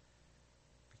Jesus,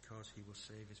 because he will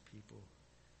save his people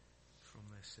from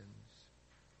their sins.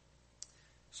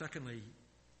 Secondly,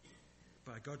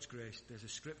 by God's grace, there's a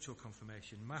scriptural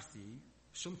confirmation. Matthew,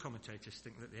 some commentators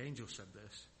think that the angel said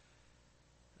this.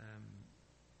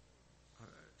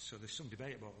 So there's some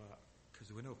debate about that, because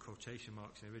there were no quotation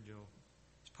marks in the original.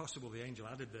 It's possible the angel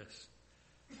added this,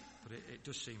 but it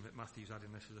does seem that Matthew's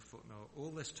adding this as a footnote.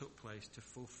 All this took place to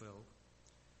fulfill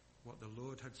what the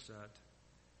Lord had said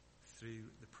through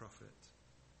the prophet.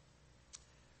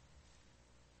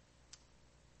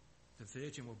 The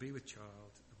virgin will be with child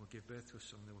and will give birth to a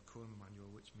son. They will call him Emmanuel,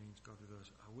 which means God with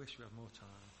us. I wish we had more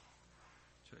time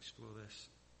to explore this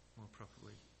more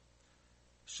properly.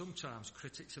 Sometimes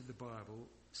critics of the Bible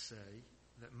say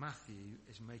that Matthew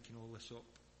is making all this up.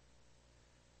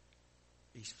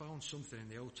 He's found something in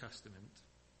the Old Testament,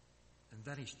 and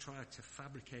then he's tried to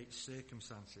fabricate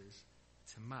circumstances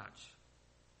to match,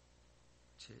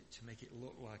 to make it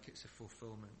look like it's a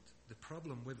fulfillment. The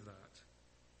problem with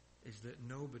that is that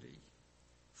nobody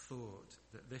thought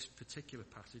that this particular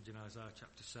passage in Isaiah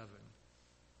chapter 7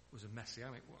 was a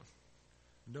messianic one.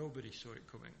 Nobody saw it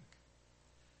coming.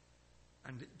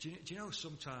 And do you know,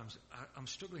 sometimes I'm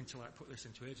struggling to put this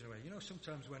into words in a way. You know,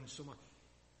 sometimes when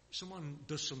someone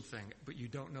does something, but you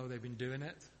don't know they've been doing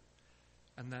it,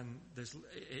 and then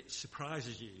it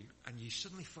surprises you, and you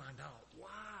suddenly find out,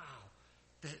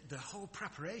 wow, the whole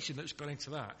preparation that's gone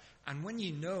into that. And when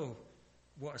you know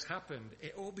what has happened,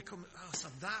 it all becomes, oh, so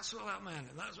that's what that meant,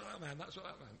 and that's what that meant, that's what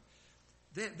that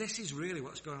meant. This is really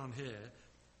what's going on here.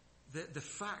 The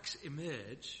facts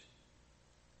emerge,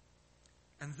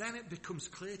 and then it becomes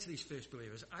clear to these first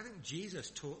believers. I think Jesus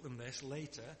taught them this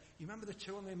later. You remember the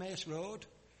two on the Emmaus Road?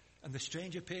 And the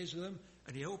stranger appears to them,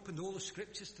 and he opened all the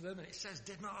scriptures to them, and it says,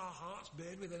 did not our hearts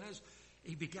burn within us?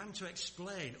 He began to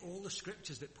explain all the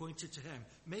scriptures that pointed to him.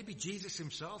 Maybe Jesus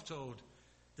himself told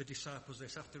the disciples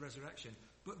this after resurrection.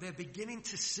 But they're beginning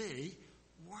to see,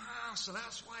 wow, so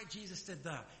that's why Jesus did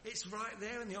that. It's right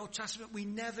there in the Old Testament. We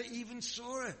never even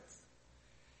saw it.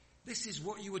 This is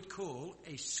what you would call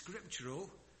a scriptural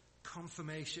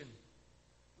confirmation.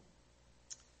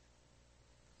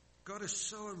 God has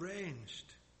so arranged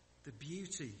the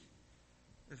beauty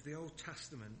of the Old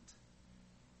Testament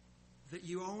that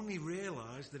you only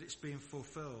realize that it's being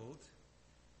fulfilled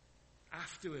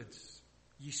afterwards.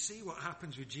 You see what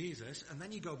happens with Jesus, and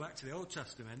then you go back to the Old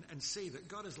Testament and see that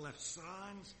God has left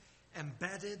signs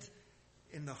embedded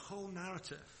in the whole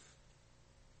narrative.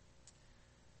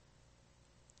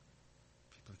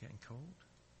 People are getting cold.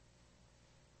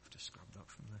 I've just grabbed that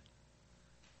from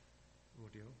the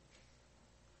audio.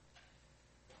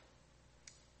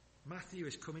 Matthew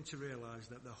is coming to realize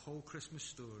that the whole Christmas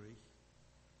story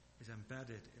is embedded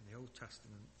in the Old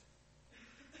Testament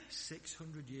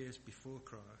 600 years before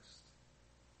Christ,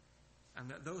 and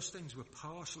that those things were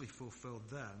partially fulfilled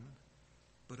then,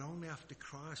 but only after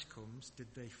Christ comes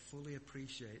did they fully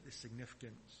appreciate the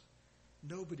significance.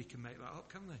 Nobody can make that up,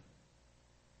 can they?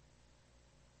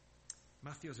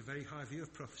 Matthew has a very high view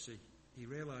of prophecy. He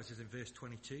realizes in verse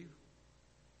 22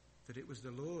 that it was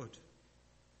the Lord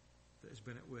that has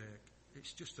been at work.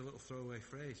 It's just a little throwaway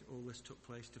phrase. All this took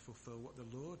place to fulfill what the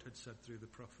Lord had said through the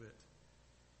prophet.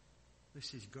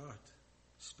 This is God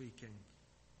speaking.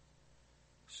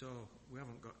 So we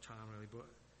haven't got time really, but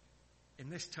in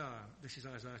this time, this is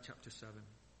Isaiah chapter 7.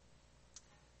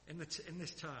 In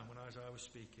this time when Isaiah was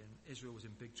speaking, Israel was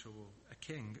in big trouble. A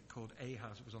king called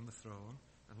Ahaz was on the throne,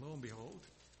 and lo and behold,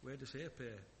 where does he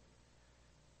appear?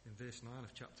 In verse 9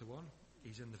 of chapter 1.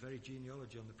 He's in the very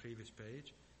genealogy on the previous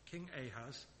page. King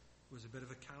Ahaz was a bit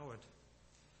of a coward.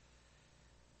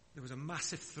 There was a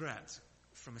massive threat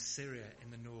from Assyria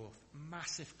in the north.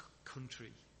 Massive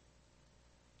country.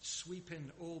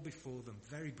 Sweeping all before them.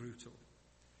 Very brutal.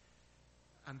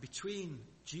 And between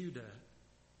Judah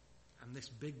and this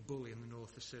big bully in the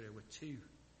north, Assyria, were two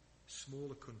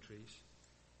smaller countries.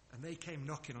 And they came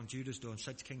knocking on Judah's door and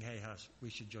said to King Ahaz, we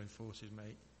should join forces,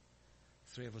 mate.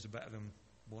 3 of us are better than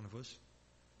one of us.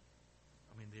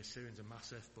 I mean, the Assyrians are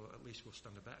massive, but at least we'll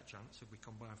stand a better chance if we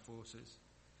combine forces.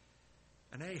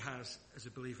 And Ahaz, as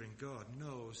a believer in God,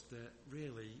 knows that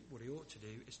really what he ought to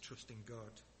do is trust in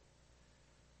God.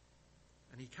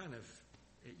 And he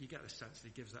you get the sense that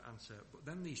he gives that answer. But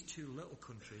then these two little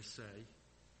countries say,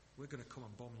 we're going to come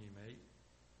and bomb you, mate,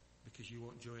 because you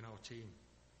won't join our team.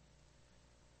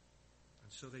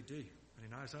 And so they do. And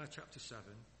in Isaiah chapter 7,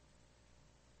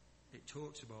 it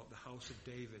talks about the house of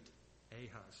David,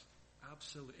 Ahaz.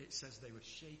 Absolutely, it says they were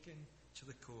shaken to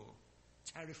the core,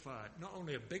 terrified. Not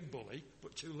only a big bully,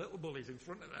 but two little bullies in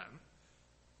front of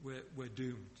them were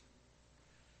doomed.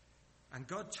 And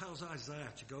God tells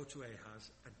Isaiah to go to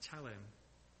Ahaz and tell him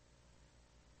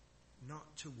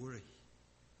not to worry.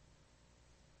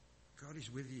 God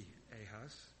is with you,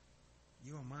 Ahaz.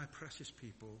 You are my precious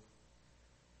people.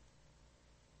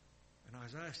 And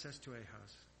Isaiah says to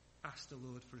Ahaz, ask the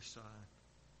Lord for a sign.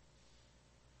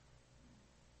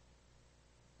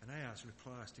 And Ahaz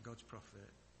replies to God's prophet,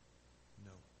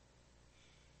 no.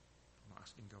 I'm not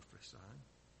asking God for a sign.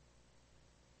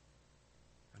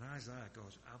 And Isaiah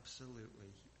goes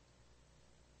absolutely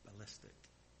ballistic.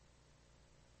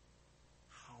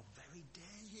 How very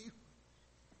dare you?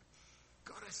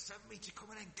 God has sent me to come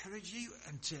and encourage you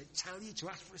and to tell you to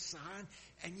ask for a sign,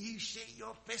 and you shake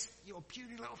your fist, your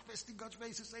puny little fist in God's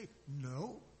face and say,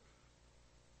 no.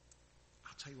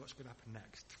 I'll tell you what's going to happen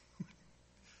next.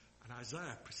 And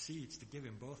Isaiah proceeds to give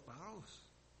him both barrels.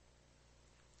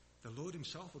 The Lord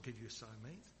himself will give you a sign,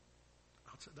 mate.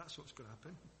 That's what's going to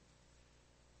happen.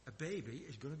 A baby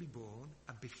is going to be born,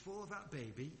 and before that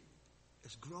baby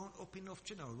has grown up enough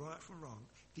to know right from wrong,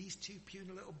 these two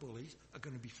puny little bullies are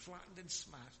going to be flattened and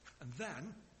smashed, and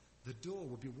then the door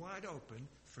will be wide open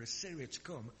for Assyria to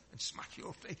come and smash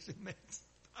your face in, mate.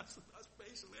 That's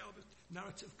basically how the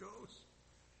narrative goes.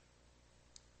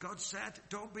 God said,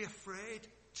 don't be afraid,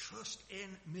 trust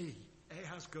in me.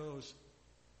 Ahaz goes,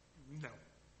 no,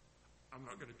 I'm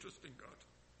not going to trust in God.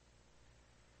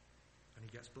 And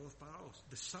he gets both barrels.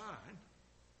 The sign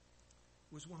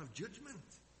was one of judgment.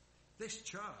 This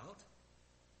child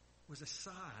was a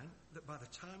sign that by the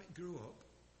time it grew up,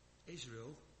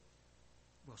 Israel,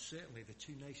 well, certainly the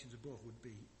two nations above would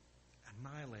be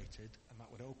annihilated, and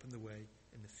that would open the way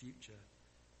in the future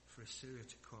for Assyria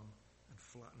to come and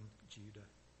flatten Judah.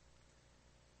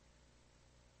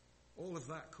 All of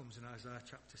that comes in Isaiah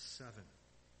chapter 7.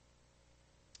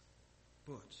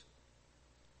 But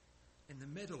in the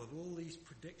middle of all these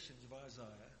predictions of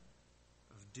Isaiah,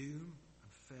 of doom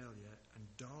and failure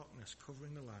and darkness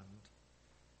covering the land,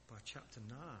 by chapter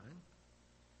 9,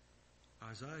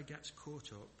 Isaiah gets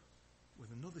caught up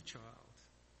with another child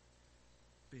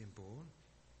being born.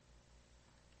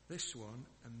 This one,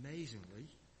 amazingly,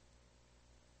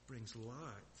 brings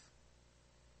light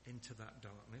into that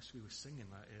darkness. We were singing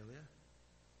that earlier.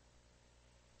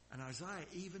 And Isaiah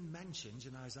even mentions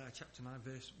in Isaiah chapter 9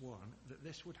 verse 1 that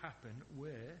this would happen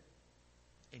where?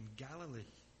 In Galilee.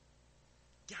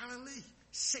 Galilee!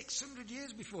 600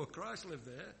 years before Christ lived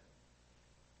there.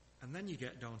 And then you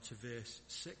get down to verse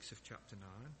 6 of chapter 9.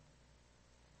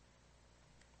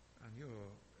 And you're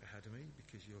ahead of me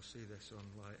because you'll see this on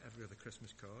like every other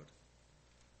Christmas card.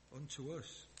 Unto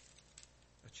us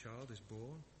a child is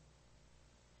born.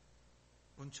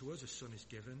 Unto us a son is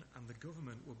given, and the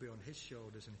government will be on his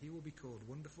shoulders, and he will be called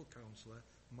Wonderful Counselor,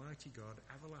 Mighty God,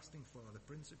 Everlasting Father,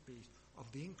 Prince of Peace.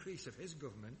 Of the increase of his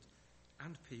government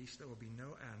and peace there will be no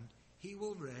end. He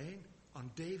will reign on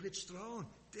David's throne.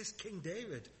 This King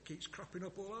David keeps cropping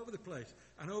up all over the place.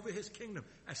 And over his kingdom,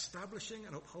 establishing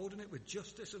and upholding it with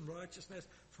justice and righteousness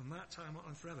from that time on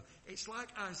and forever. It's like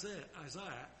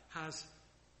Isaiah has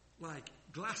like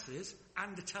glasses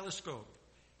and a telescope.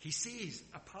 He sees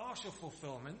a partial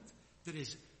fulfillment that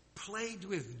is plagued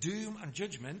with doom and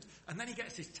judgment, and then he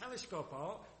gets his telescope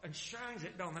out and shines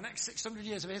it down the next 600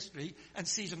 years of history and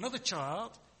sees another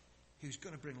child who's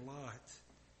going to bring light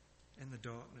in the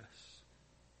darkness.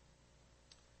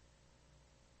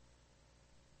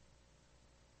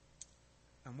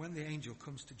 And when the angel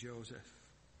comes to Joseph,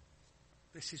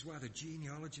 this is why the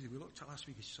genealogy that we looked at last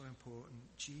week is so important.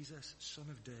 Jesus, son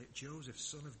of David, Joseph,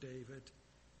 son of David.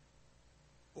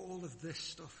 All of this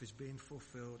stuff is being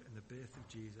fulfilled in the birth of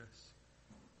Jesus.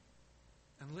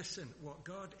 And listen, what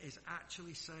God is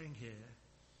actually saying here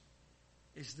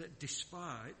is that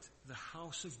despite the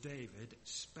house of David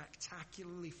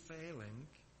spectacularly failing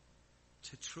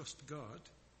to trust God,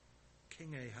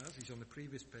 King Ahaz, he's on the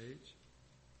previous page,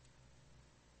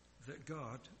 that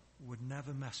God would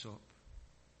never mess up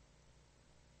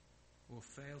or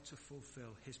fail to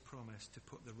fulfill his promise to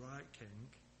put the right king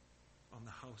on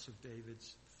the house of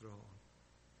David's throne.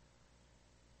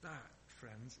 That,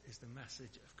 friends, is the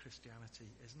message of Christianity,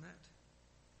 isn't it?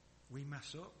 We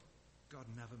mess up, God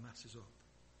never messes up.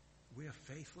 We are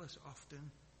faithless often,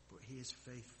 but he is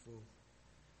faithful.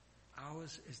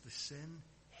 Ours is the sin,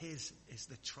 his is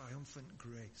the triumphant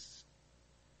grace.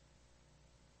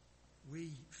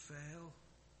 We fail,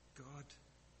 God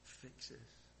fixes.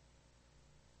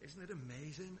 Isn't it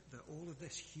amazing that all of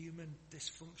this human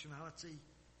dysfunctionality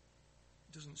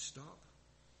doesn't stop?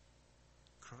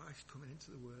 Christ coming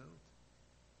into the world.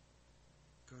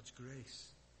 God's grace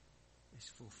is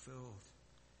fulfilled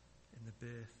in the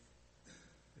birth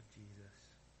of Jesus.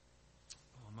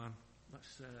 Oh man,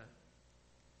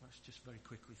 let's just very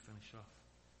quickly finish off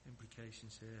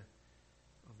implications here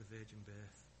of the virgin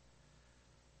birth.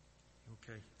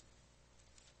 Okay.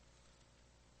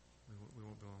 We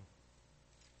won't go on.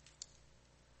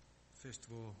 First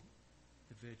of all,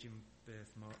 the virgin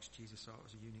birth marks Jesus out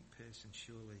as a unique person,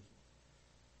 surely.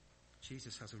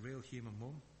 Jesus has a real human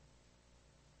mum,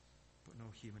 but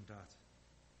no human dad.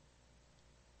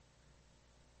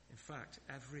 In fact,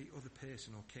 every other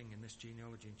person or king in this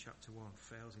genealogy in chapter 1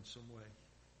 fails in some way.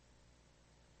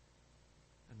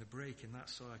 And the break in that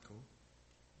cycle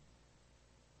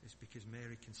is because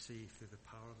Mary conceived through the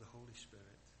power of the Holy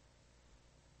Spirit.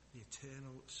 The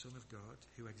eternal Son of God,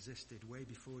 who existed way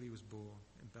before he was born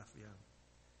in Bethlehem,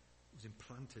 was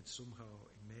implanted somehow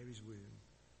in Mary's womb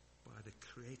by the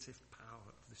creative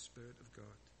power of the Spirit of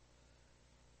God.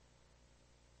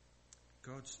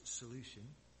 God's solution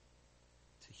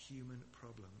to human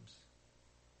problems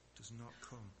does not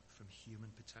come from human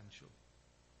potential.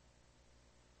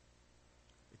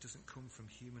 It doesn't come from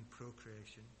human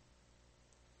procreation.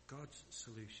 God's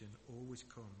solution always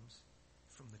comes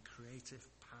from the creative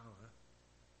power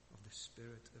of the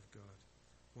Spirit of God.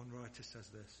 One writer says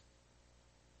this: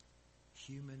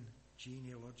 human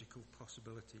genealogical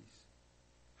possibilities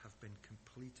have been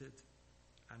completed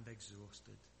and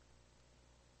exhausted,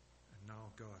 and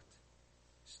now God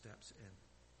steps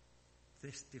in.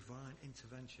 This divine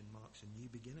intervention marks a new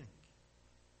beginning.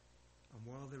 And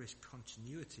while there is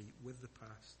continuity with the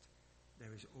past,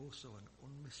 there is also an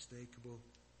unmistakable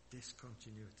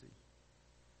discontinuity.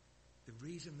 The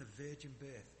reason the virgin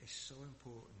birth is so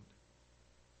important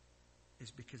is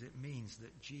because it means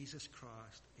that Jesus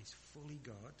Christ is fully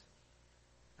God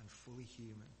and fully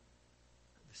human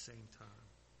at the same time.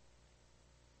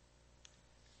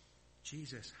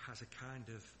 Jesus has a kind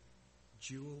of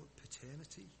dual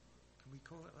paternity. Can we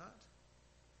call it that?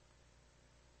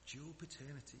 Dual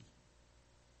paternity.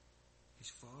 His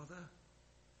father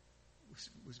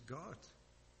was God.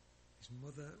 His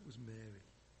mother was Mary.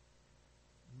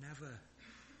 Never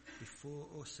before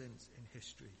or since in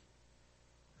history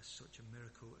has such a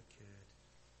miracle occurred.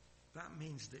 That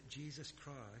means that Jesus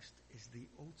Christ is the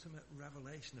ultimate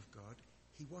revelation of God.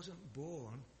 He wasn't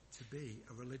born to be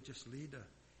a religious leader.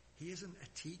 He isn't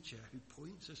a teacher who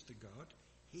points us to God.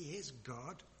 He is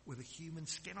God with a human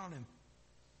skin on him.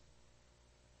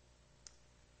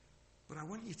 But I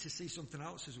want you to see something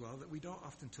else as well that we don't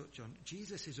often touch on.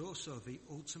 Jesus is also the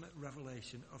ultimate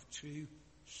revelation of true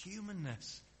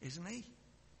humanness, isn't he?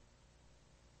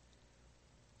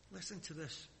 Listen to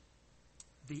this.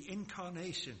 The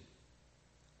incarnation,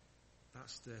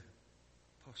 that's the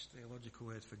post-theological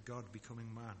word for God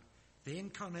becoming man. The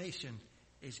incarnation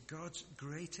is God's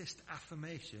greatest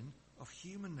affirmation of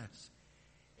humanness.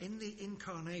 In the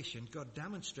incarnation, God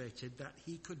demonstrated that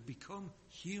he could become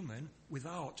human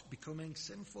without becoming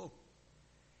sinful.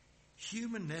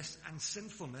 Humanness and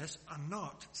sinfulness are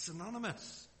not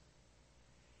synonymous.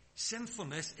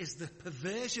 Sinfulness is the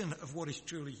perversion of what is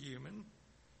truly human,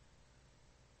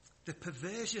 the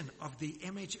perversion of the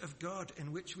image of God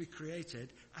in which we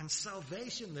created, and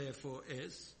salvation, therefore,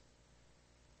 is,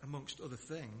 amongst other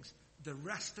things, the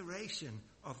restoration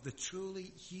of the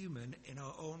truly human in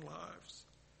our own lives.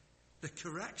 The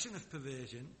correction of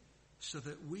perversion so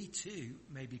that we too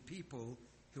may be people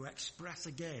who express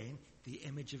again the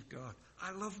image of God.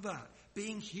 I love that.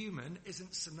 Being human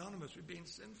isn't synonymous with being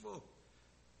sinful.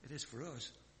 It is for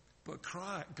us. But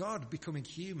God becoming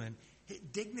human,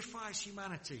 it dignifies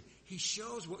humanity. He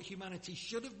shows what humanity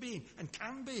should have been and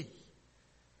can be.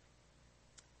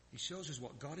 He shows us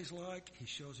what God is like. He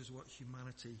shows us what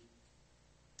humanity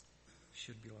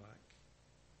should be like.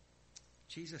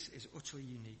 Jesus is utterly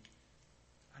unique.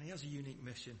 And he has a unique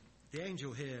mission. The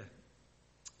angel here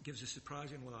gives a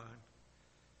surprising line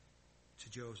to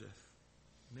Joseph.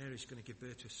 Mary's going to give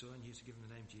birth to a son. He's to give him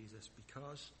the name Jesus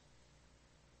because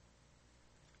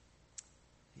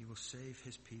he will save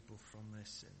his people from their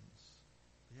sins.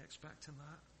 Are you expecting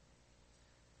that?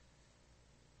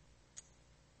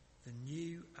 The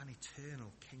new and eternal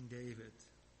King David.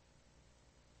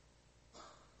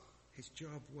 His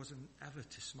job wasn't ever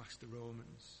to smash the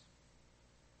Romans.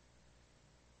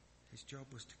 His job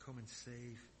was to come and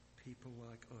save people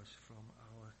like us from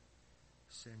our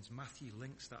sins. Matthew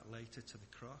links that later to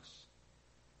the cross.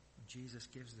 And Jesus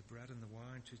gives the bread and the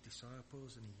wine to his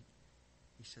disciples, and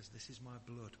he says, "This is my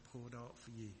blood poured out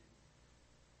for you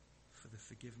for the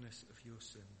forgiveness of your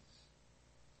sins."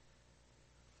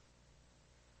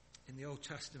 In the Old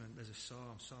Testament, there's a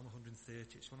psalm, Psalm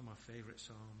 130. It's one of my favourite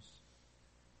psalms.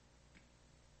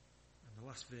 And the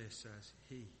last verse says,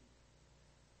 He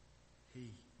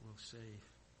will save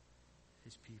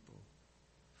his people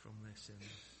from their sins.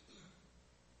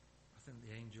 I think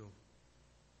the angel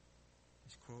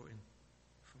is quoting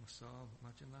from a psalm.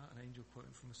 Imagine that, an angel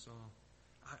quoting from a psalm.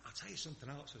 I'll tell you something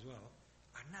else as well.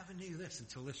 I never knew this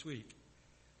until this week.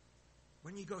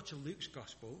 When you go to Luke's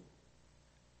Gospel,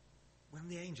 when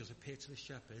the angels appear to the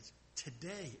shepherds,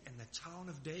 today in the town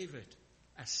of David,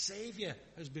 a Saviour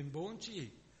has been born to you.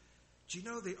 Do you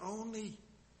know the only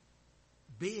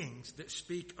beings that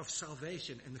speak of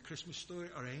salvation in the Christmas story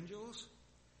are angels?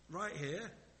 Right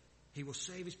here, He will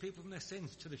save his people from their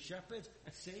sins. To the shepherds,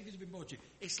 a Saviour's been born to you.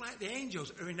 It's like the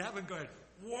angels are in heaven going,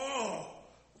 whoa,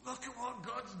 look at what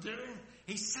God's doing.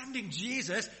 He's sending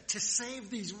Jesus to save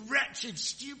these wretched,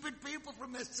 stupid people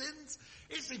from their sins.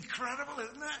 It's incredible,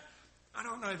 isn't it? I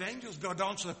don't know if angels go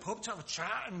down to the pub to have a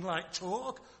chat and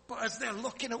talk, but as they're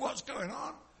looking at what's going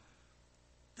on,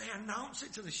 they announce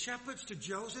it to the shepherds, to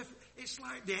Joseph. It's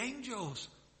like the angels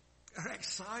are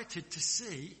excited to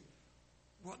see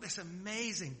what this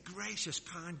amazing, gracious,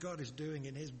 kind God is doing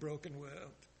in his broken world.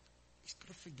 He's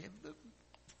going to forgive them.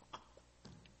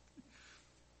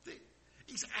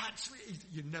 He's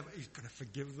going to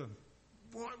forgive them.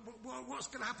 What's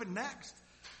going to happen next?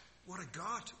 What a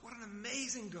God. What an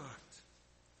amazing God.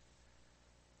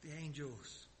 The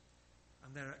angels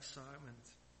and their excitement.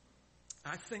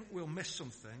 I think we'll miss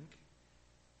something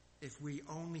if we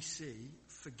only see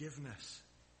forgiveness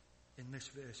in this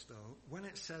verse, though. When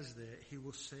it says there, he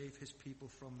will save his people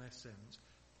from their sins,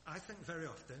 I think very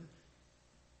often,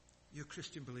 you're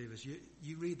Christian believers,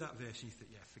 you read that verse and you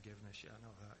think, yeah, forgiveness, yeah, I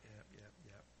know that,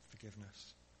 yeah,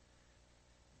 forgiveness.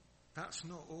 That's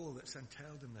not all that's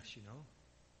entailed in this, you know.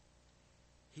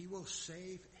 He will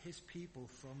save his people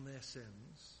from their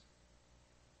sins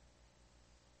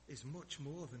is much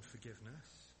more than forgiveness.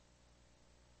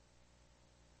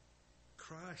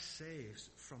 Christ saves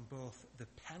from both the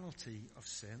penalty of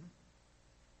sin,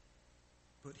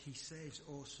 but he saves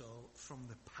also from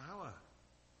the power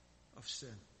of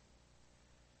sin.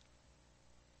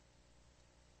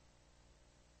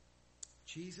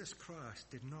 Jesus Christ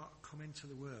did not come into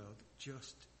the world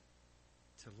just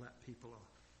to let people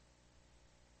off.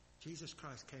 Jesus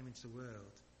Christ came into the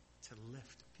world to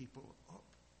lift people up,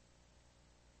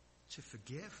 to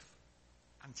forgive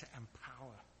and to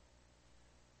empower.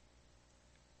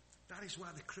 That is why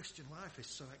the Christian life is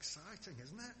so exciting,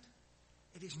 isn't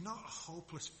it? It is not a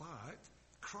hopeless fight.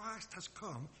 Christ has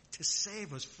come to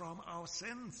save us from our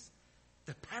sins,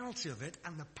 the penalty of it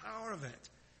and the power of it.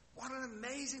 What an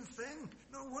amazing thing.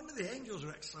 No wonder the angels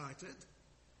are excited.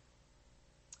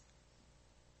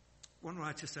 One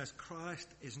writer says, Christ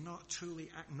is not truly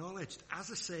acknowledged as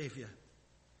a saviour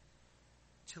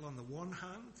till on the one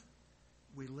hand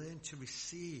we learn to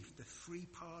receive the free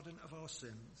pardon of our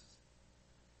sins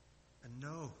and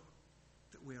know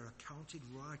that we are accounted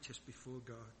righteous before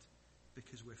God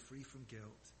because we're free from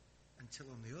guilt, until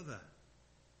on the other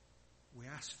we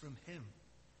ask from him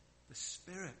the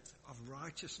spirit of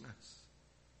righteousness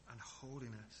and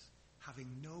holiness, having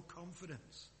no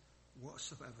confidence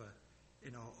whatsoever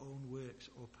in our own works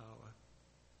or power.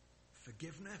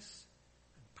 Forgiveness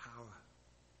and power.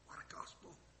 What a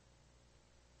gospel.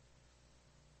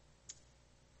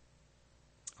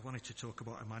 I wanted to talk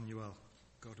about Emmanuel,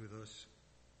 God with us.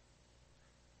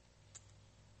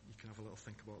 You can have a little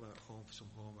think about that at home for some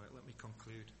homework. Let me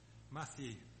conclude.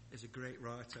 Matthew is a great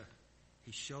writer.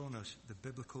 He's shown us the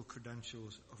biblical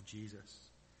credentials of Jesus,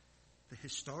 the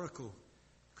historical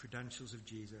credentials of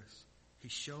Jesus.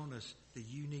 He's shown us the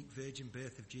unique virgin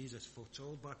birth of Jesus,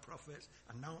 foretold by prophets,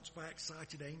 announced by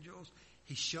excited angels.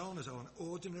 He's shown us how an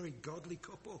ordinary godly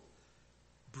couple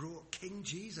brought King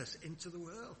Jesus into the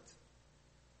world.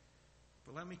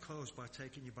 But let me close by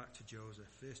taking you back to Joseph,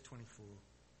 verse 24.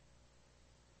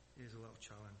 Here's a little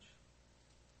challenge.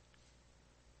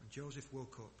 When Joseph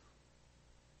woke up,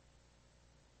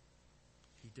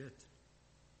 he did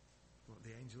what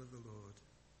the angel of the Lord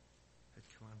had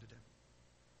commanded him,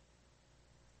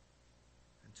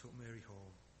 and took Mary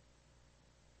home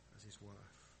as his wife.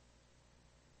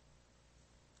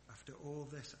 After all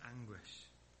this anguish,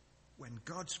 when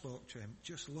God spoke to him,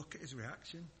 just look at his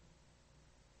reaction.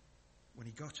 When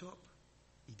he got up,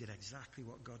 he did exactly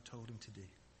what God told him to do.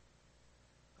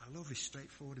 I love his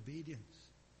straightforward obedience,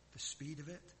 the speed of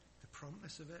it, the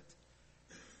promptness of it.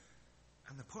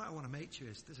 And the point I want to make to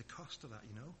you is there's a cost to that,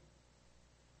 you know.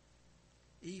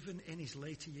 Even in his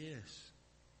later years,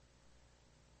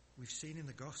 we've seen in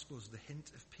the Gospels the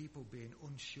hint of people being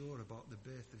unsure about the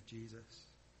birth of Jesus.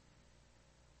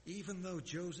 Even though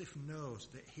Joseph knows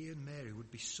that he and Mary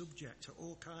would be subject to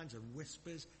all kinds of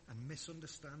whispers and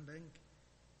misunderstanding,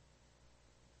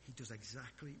 he does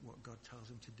exactly what God tells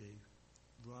him to do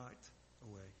right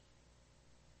away.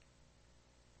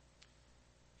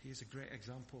 He is a great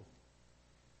example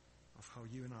of how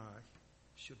you and I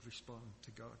should respond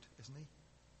to God, isn't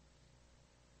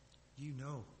he? You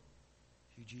know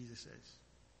who Jesus is.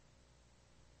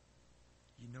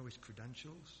 You know his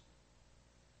credentials.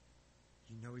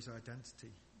 You know his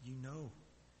identity. You know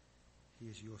he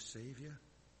is your Saviour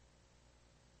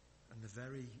and the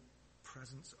very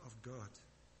presence of God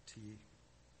to you.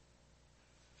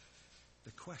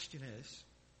 The question is,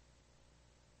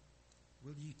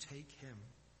 Will you take him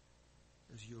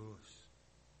as yours?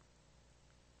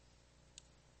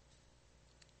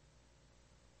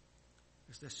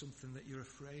 Is there something that you're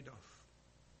afraid of?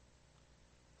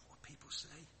 What will people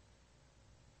say?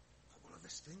 What will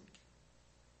others think?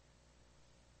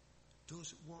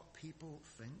 Does what people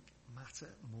think matter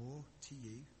more to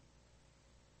you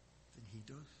than he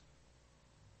does?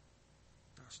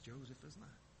 That's Joseph, isn't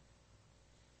it?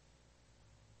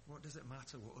 What does it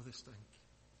matter what others think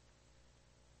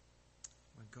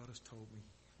when God has told me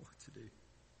what to do?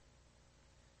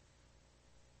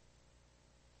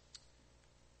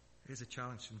 Here's a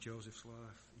challenge from Joseph's life.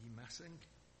 Are you messing?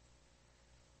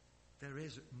 There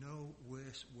is no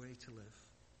worse way to live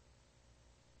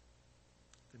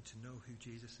than to know who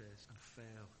Jesus is and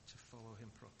fail to follow him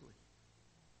properly.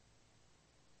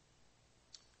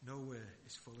 Nowhere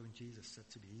is following Jesus said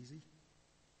to be easy.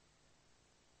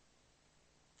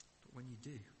 But when you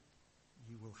do,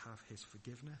 you will have his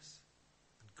forgiveness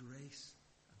and grace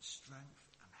and strength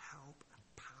and help and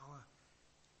power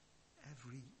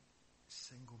every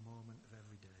single moment of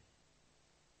every day.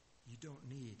 You don't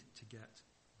need to get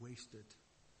wasted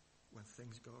when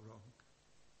things go wrong,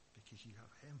 because you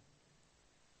have him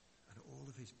and all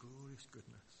of his glorious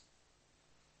goodness.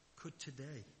 Could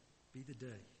today be the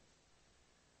day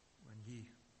when you,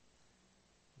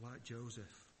 like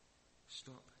Joseph,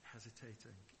 stop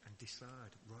hesitating and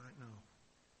decide right now,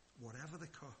 whatever the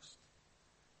cost,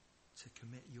 to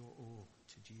commit your all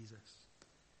to Jesus,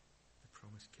 the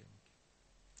promised King?